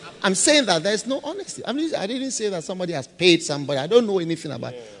saying. I'm saying that there's no honesty. I didn't say that somebody has paid somebody. I don't know anything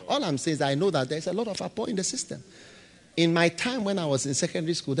about it. All I'm saying is I know that there's a lot of apport in the system. In my time when I was in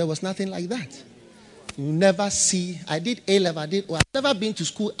secondary school, there was nothing like that. You never see. I did A-level. I've never been to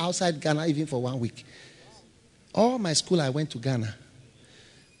school outside Ghana even for 1 week. All my school, I went to Ghana.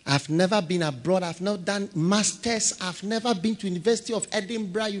 I've never been abroad. I've not done masters. I've never been to University of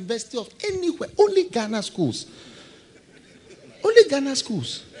Edinburgh, University of anywhere. Only Ghana schools. Only Ghana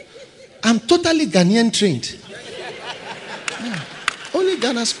schools. I'm totally Ghanaian trained. Yeah. Only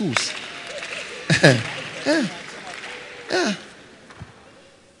Ghana schools. Yeah.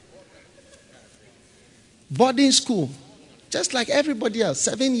 Boarding school. Just like everybody else.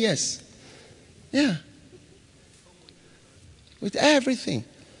 7 years. Yeah. With everything.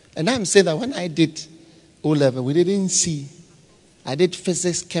 And I'm saying that when I did O-level, we didn't see. I did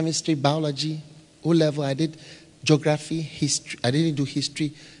physics, chemistry, biology. O-level, I did geography, history. I didn't do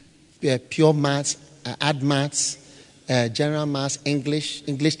history. Pure maths, add maths, general maths, English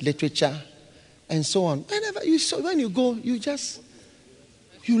literature, and so on. When you go, you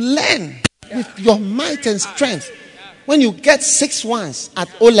learn with your might and strength. When you get 6 ones at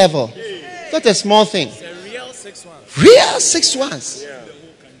O-level, not a small thing. It's a real 6 ones. Real 6 ones.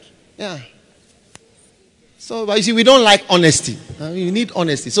 Yeah. So, but you see, we don't like honesty. You need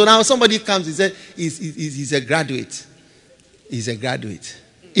honesty. So now somebody comes and says, he's a graduate. He's a graduate.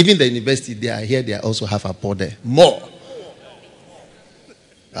 Even the university, they are here, they also have a pot there. More.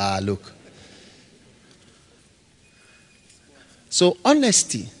 Look. So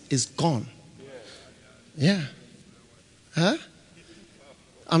honesty is gone. Yeah. Huh?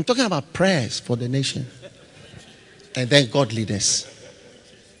 I'm talking about prayers for the nation. And then godliness.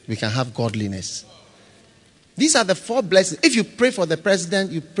 We can have godliness. These are the 4 blessings. If you pray for the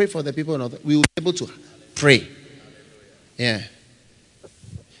president, you pray for the people, we will be able to pray. Yeah.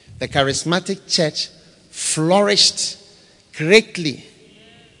 The charismatic church flourished greatly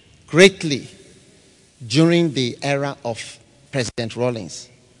during the era of President Rawlings.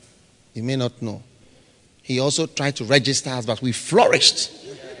 You may not know. He also tried to register us, but we flourished.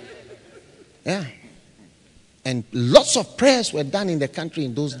 Yeah. And lots of prayers were done in the country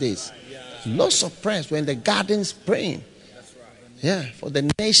in those days. Lots of prayers were in the gardens praying. Yeah, for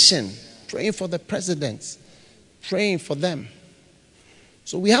the nation, praying for the presidents, praying for them.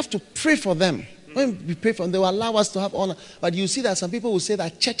 So we have to pray for them. When we pray for them, they will allow us to have honor. But you see that some people will say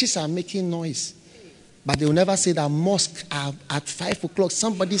that churches are making noise. But they will never say that mosque at 5 o'clock,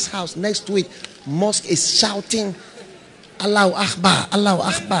 somebody's house next to it, mosque is shouting, Allahu Akbar, Allahu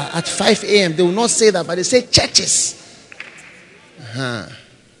Akbar at 5 a.m. They will not say that, but they say churches.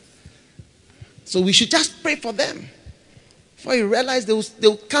 So we should just pray for them. Before you realize they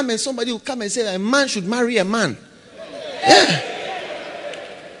will come and somebody will come and say that a man should marry a man.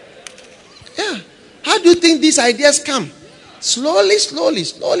 Yeah. How do you think these ideas come? Slowly. Before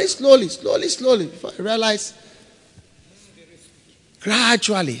you realize,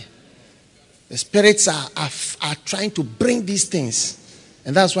 gradually, the spirits are trying to bring these things.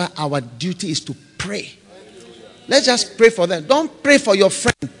 And that's why our duty is to pray. Let's just pray for them. Don't pray for your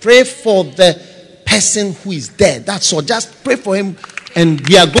friend. Pray for the person who is dead. That's all. Just pray for him. And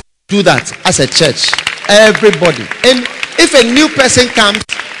we are going to do that as a church. Everybody. And if a new person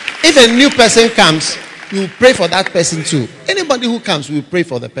comes, we will pray for that person too. Anybody who comes, we will pray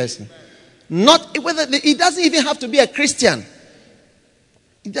for the person. Not whether it doesn't even have to be a Christian.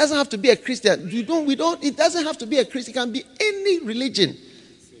 It doesn't have to be a Christian. It doesn't have to be a Christian. It can be any religion.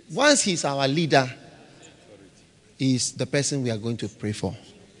 Once he's our leader, he's the person we are going to pray for.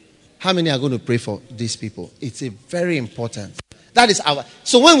 How many are going to pray for these people? It's a very important. That is our.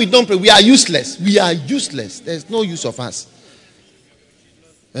 So when we don't pray, we are useless. We are useless. There's no use of us.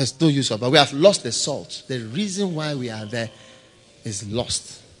 There's no use of us. We have lost the salt. The reason why we are there is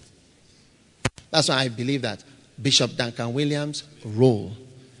lost. That's why I believe that Bishop Duncan Williams' role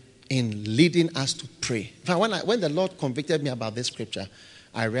in leading us to pray. In fact, when the Lord convicted me about this scripture,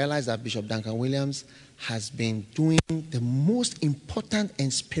 I realized that Bishop Duncan Williams has been doing the most important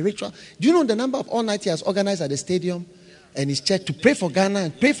and spiritual. Do you know the number of all night he has organized at the stadium and his church to pray for Ghana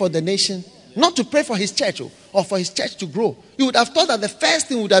and pray for the nation? Not to pray for his church or for his church to grow. You would have thought that the first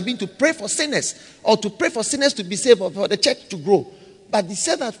thing would have been to pray for sinners or to pray for sinners to be saved or for the church to grow. But he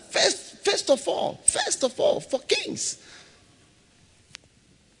said that first of all, for kings.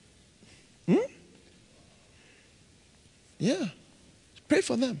 Yeah. Pray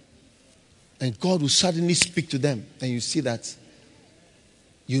for them. And God will suddenly speak to them. And you see that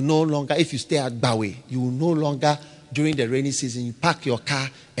you no longer, if you stay at Bawe, you will no longer, during the rainy season, you park your car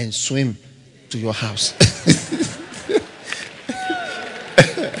and swim to your house.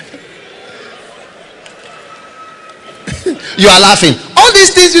 You are laughing. All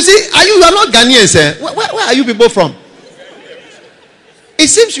these things, you see, you are not Ghanaians. Eh? Where are you people from? It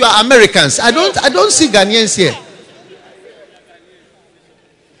seems you are Americans. I don't see Ghanaians here.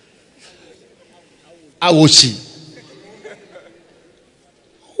 Awoshi.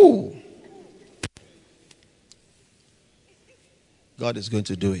 Ooh. God is going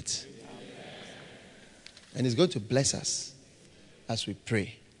to do it. And He's going to bless us as we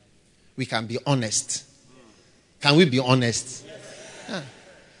pray. We can be honest. Can we be honest? Yeah.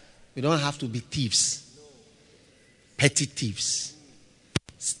 We don't have to be thieves. Petty thieves.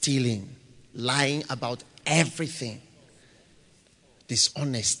 Stealing. Lying about everything.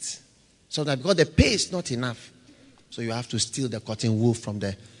 Dishonest. So that because the pay is not enough, so you have to steal the cotton wool from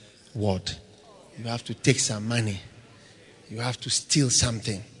the ward. You have to take some money. You have to steal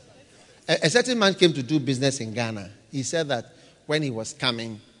something. A certain man came to do business in Ghana. He said that when he was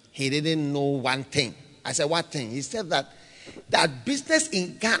coming, he didn't know one thing. I said, what thing? He said that business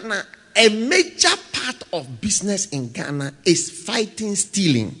in Ghana, a major part of business in Ghana is fighting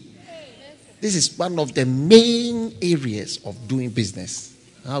stealing. This is one of the main areas of doing business.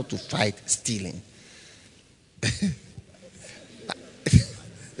 How to fight stealing.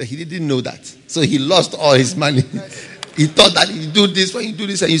 He didn't know that. So he lost all his money. He thought that you do this, when you do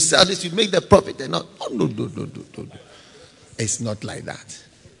this and you sell this, you make the profit. And not. Oh, no. It's not like that.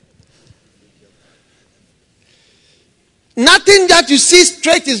 Nothing that you see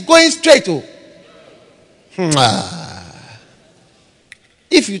straight is going straight.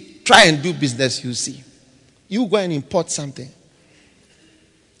 If you try and do business, you see. You go and import something.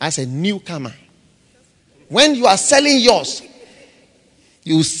 As a newcomer, when you are selling yours,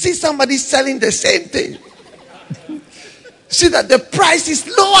 you see somebody selling the same thing. See that the price is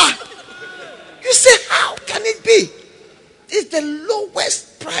lower. You say, how can it be? It's the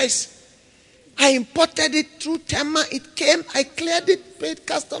lowest price. I imported it through Tema. It came, I cleared it, paid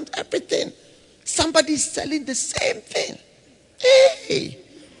customs, everything. Somebody is selling the same thing. Hey,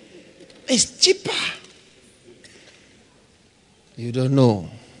 it's cheaper. You don't know.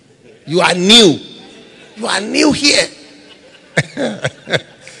 You are new. You are new here.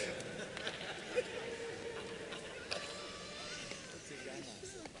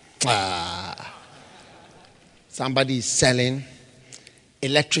 Somebody is selling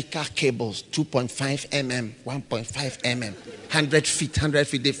electrical cables, 2.5 mm, 1.5 mm, 100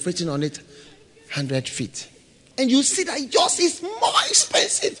 feet. They've written on it 100 feet. And you see that yours is more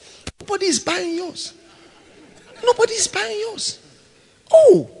expensive. Nobody is buying yours. Nobody is buying yours.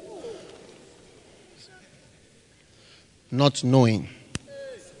 Oh. Not knowing.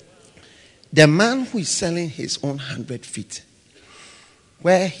 The man who is selling his own 100 feet,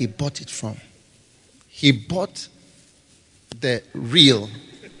 where he bought it from, he bought the reel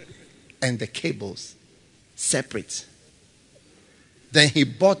and the cables separate. Then he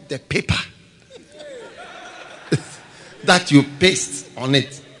bought the paper that you paste on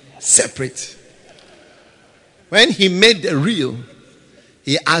it separate. When he made the reel,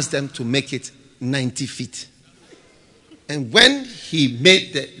 he asked them to make it 90 feet. And when he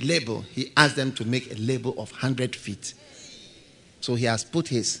made the label, he asked them to make a label of 100 feet. So he has put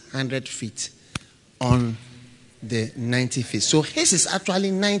his 100 feet on the 90 feet. So his is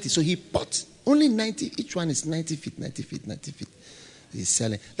actually 90. So he bought only 90. Each one is 90 feet, 90 feet, 90 feet. He's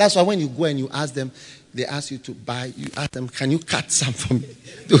selling. That's why when you go and you ask them, they ask you to buy, you ask them, can you cut some for me?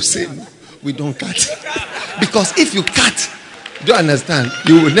 They'll say, no, we don't cut. Because if you cut, you don't understand,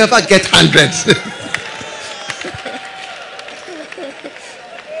 you will never get hundreds.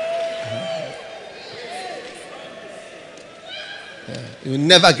 You will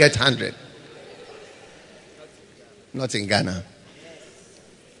never get 100. Not in Ghana.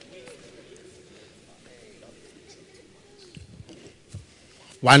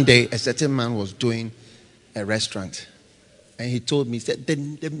 One day, a certain man was doing a restaurant. And he told me, he said,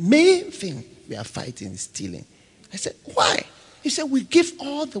 the main thing we are fighting is stealing. I said, why? He said, we give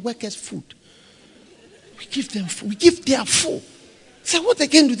all the workers food. We give them food. We give their food. I said, what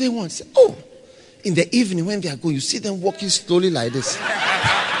again do they want? I said, oh, in the evening when they are going, you see them walking slowly like this.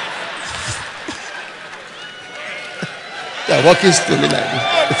 They are walking slowly like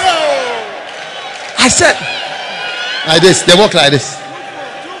this. I said, like this. They walk like this.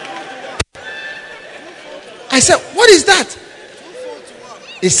 I said, what is that?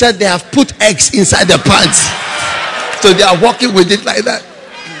 He said they have put eggs inside the pants. So they are walking with it like that.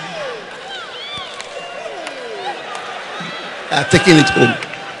 They are taking it home.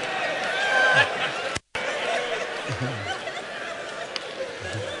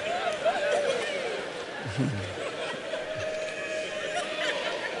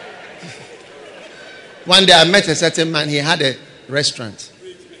 One day I met a certain man. He had a restaurant.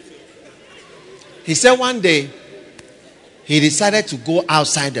 He said one day he decided to go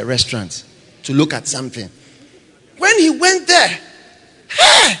outside the restaurant to look at something. When he went there,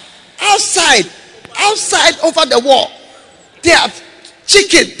 outside over the wall, they have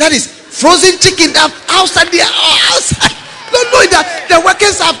chicken, that is frozen chicken, that outside there, outside. Not knowing that the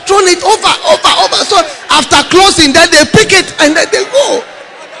workers have thrown it over. So after closing, then they pick it and then they go.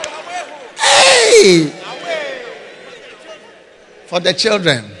 Hey! For the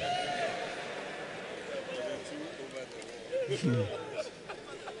children.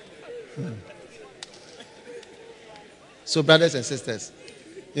 So, brothers and sisters,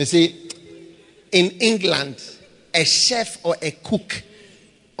 you see, in England, a chef or a cook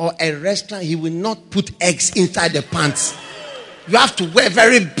or a restaurant, he will not put eggs inside the pants. You have to wear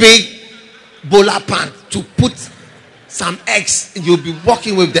very big bowler pants to put some eggs. You'll be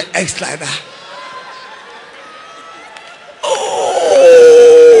walking with the eggs like that.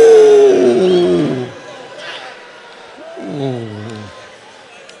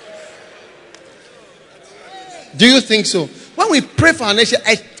 Do you think so? When we pray for our nation,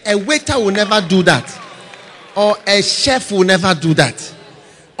 a waiter will never do that. Or a chef will never do that.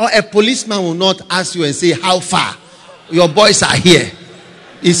 Or a policeman will not ask you and say, how far? Your boys are here.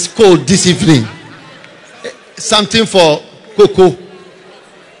 It's cold this evening. Something for Coco.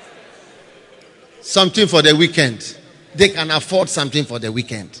 Something for the weekend. They can afford something for the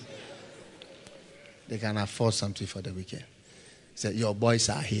weekend. They can afford something for the weekend. Say, your boys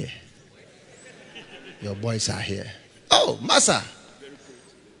are here. Your boys are here. Oh, Massa.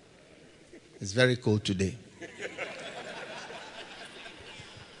 It's very cold today.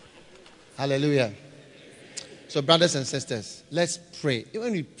 Hallelujah. So, brothers and sisters, let's pray.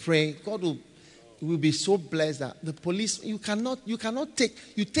 When we pray, God will be so blessed that the police, you cannot take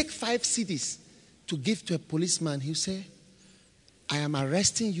 5 cedis to give to a policeman. He'll say, I am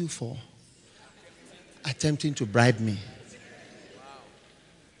arresting you for attempting to bribe me.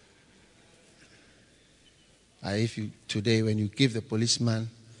 If you today, when you give the policeman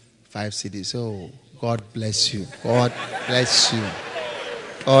 5 cedis, oh, God bless you. God bless you.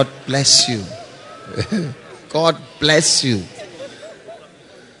 God bless you. God bless you.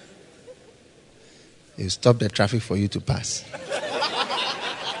 He'll stop the traffic for you to pass.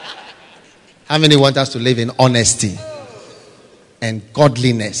 How many want us to live in honesty and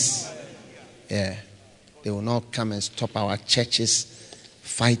godliness Yeah. They will not come and stop our churches,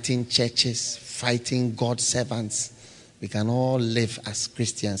 fighting God's servants. We can all live as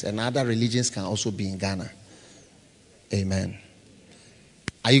Christians, and other religions can also be in Ghana. Amen.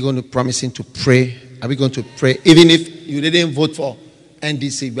 Are you going to promise him to pray? Are we going to pray? Even if you didn't vote for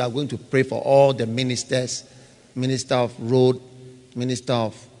NDC, we are going to pray for all the ministers, Minister of Road, Minister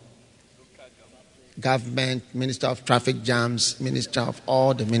of Government, Minister of Traffic Jams, Minister of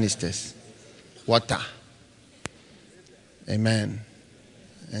all the ministers. Water. Amen.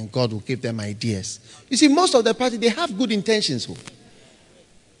 And God will give them ideas. You see, most of the party, they have good intentions.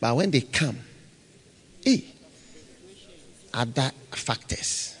 But when they come, other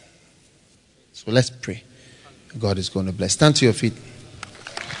factors. So let's pray. God is going to bless. Stand to your feet.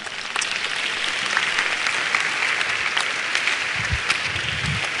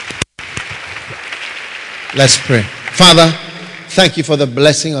 Let's pray. Father, thank you for the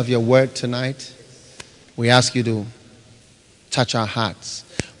blessing of your word tonight. We ask you to touch our hearts.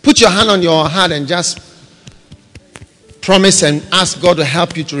 Put your hand on your heart and just promise and ask God to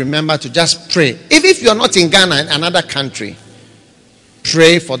help you to remember to just pray. Even if you're not in Ghana, in another country,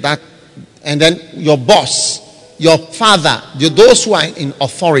 pray for that. And then your boss, your father, those who are in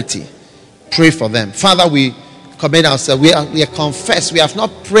authority, pray for them. Father, we commit ourselves. We are confessed. We have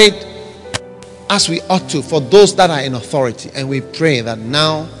not prayed as we ought to for those that are in authority. And we pray that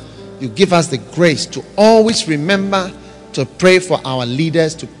now you give us the grace to always remember to pray for our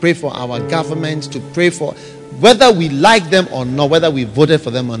leaders, to pray for our governments, to pray for whether we like them or not, whether we voted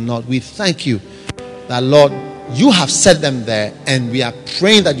for them or not. We thank you that, Lord, you have set them there, and we are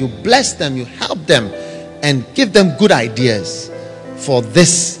praying that you bless them, you help them, and give them good ideas for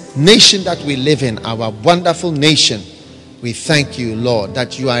this nation that we live in, our wonderful nation. We thank you, Lord,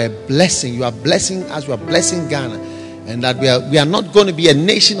 that you are a blessing. You are blessing us, you are blessing Ghana. And that we are not going to be a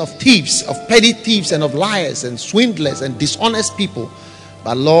nation of thieves, of petty thieves and of liars and swindlers and dishonest people.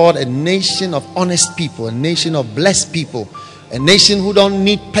 But Lord, a nation of honest people, a nation of blessed people, a nation who don't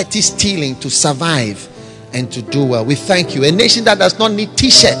need petty stealing to survive and to do well. We thank you. A nation that does not need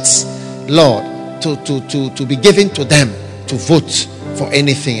t-shirts, Lord, to be given to them to vote for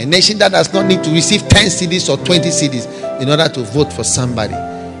anything. A nation that does not need to receive 10 CDs or 20 CDs in order to vote for somebody.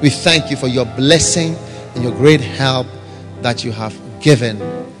 We thank you for your blessing and your great help that you have given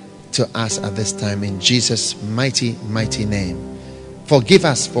to us at this time. In Jesus' mighty, mighty name. Forgive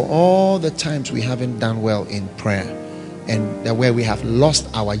us for all the times we haven't done well in prayer, and where we have lost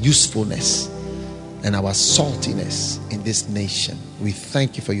our usefulness and our saltiness in this nation. We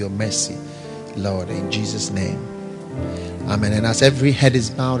thank you for your mercy, Lord, in Jesus' name. Amen. And as every head is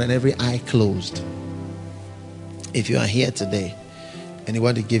bowed and every eye closed, if you are here today and you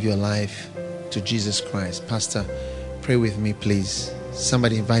want to give your life to Jesus Christ, Pastor, pray with me, please.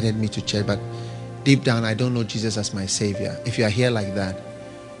 Somebody invited me to church, but deep down I don't know Jesus as my Savior. If you are here like that,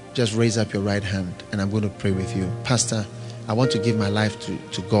 just raise up your right hand and I'm going to pray with you. Pastor, I want to give my life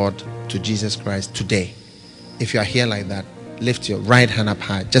to God, to Jesus Christ today. If you are here like that, lift your right hand up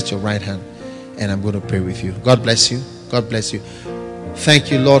high, just your right hand, and I'm going to pray with you. God bless you. God bless you.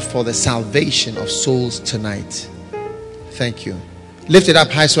 Thank you, Lord, for the salvation of souls tonight. Thank you. Lift it up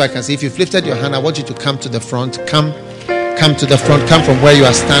high so I can see. If you've lifted your hand, I want you to come to the front. Come to the front. Come from where you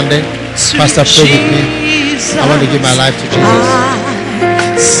are standing. Pastor, pray with me. I want to give my life to Jesus.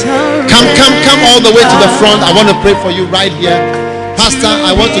 Come all the way to the front. I want to pray for you right here. Pastor,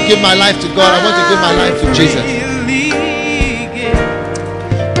 I want to give my life to God. I want to give my life to Jesus.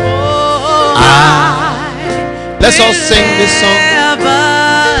 Let's all sing this song.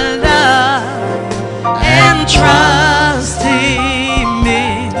 And trust Him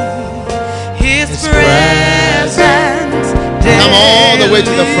in His presence. Come all the way to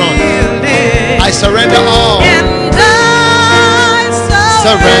the front. I surrender all. And I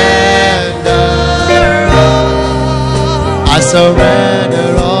Surrender all. I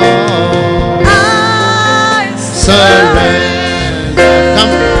surrender all. I Surrender.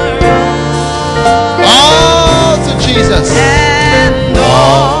 Come. All to Jesus. and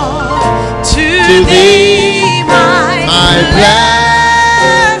all to Thee, my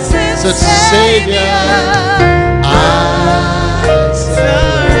blessed Savior. I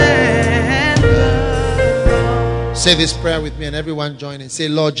surrender. Say this prayer with me and everyone join in. Say,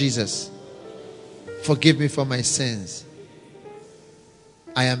 Lord Jesus, forgive me for my sins.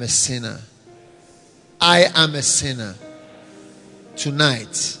 I am a sinner. I am a sinner.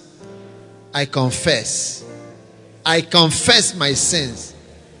 Tonight, I confess. I confess my sins.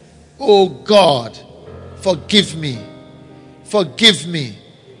 Oh God, forgive me. Forgive me.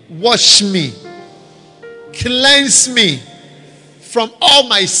 Wash me. Cleanse me from all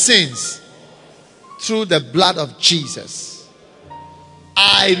my sins. through the blood of Jesus.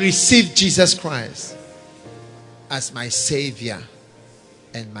 I receive Jesus Christ as my Savior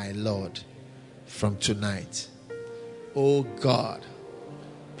and my Lord from tonight. Oh God,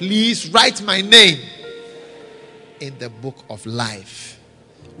 please write my name in the book of life.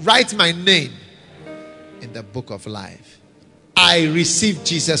 Write my name in the book of life. I receive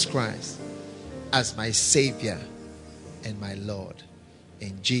Jesus Christ as my Savior and my Lord.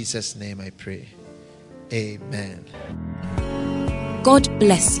 In Jesus' name I pray. Amen. God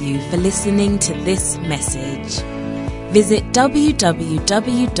bless you for listening to this message. Visit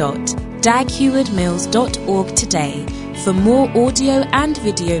www.daghewardmills.org today for more audio and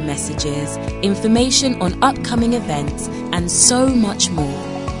video messages, information on upcoming events, and so much more.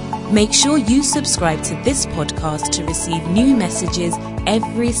 Make sure you subscribe to this podcast to receive new messages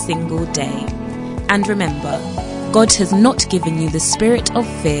every single day. And remember, God has not given you the spirit of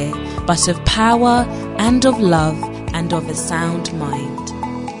fear, but of power and of love and of a sound mind.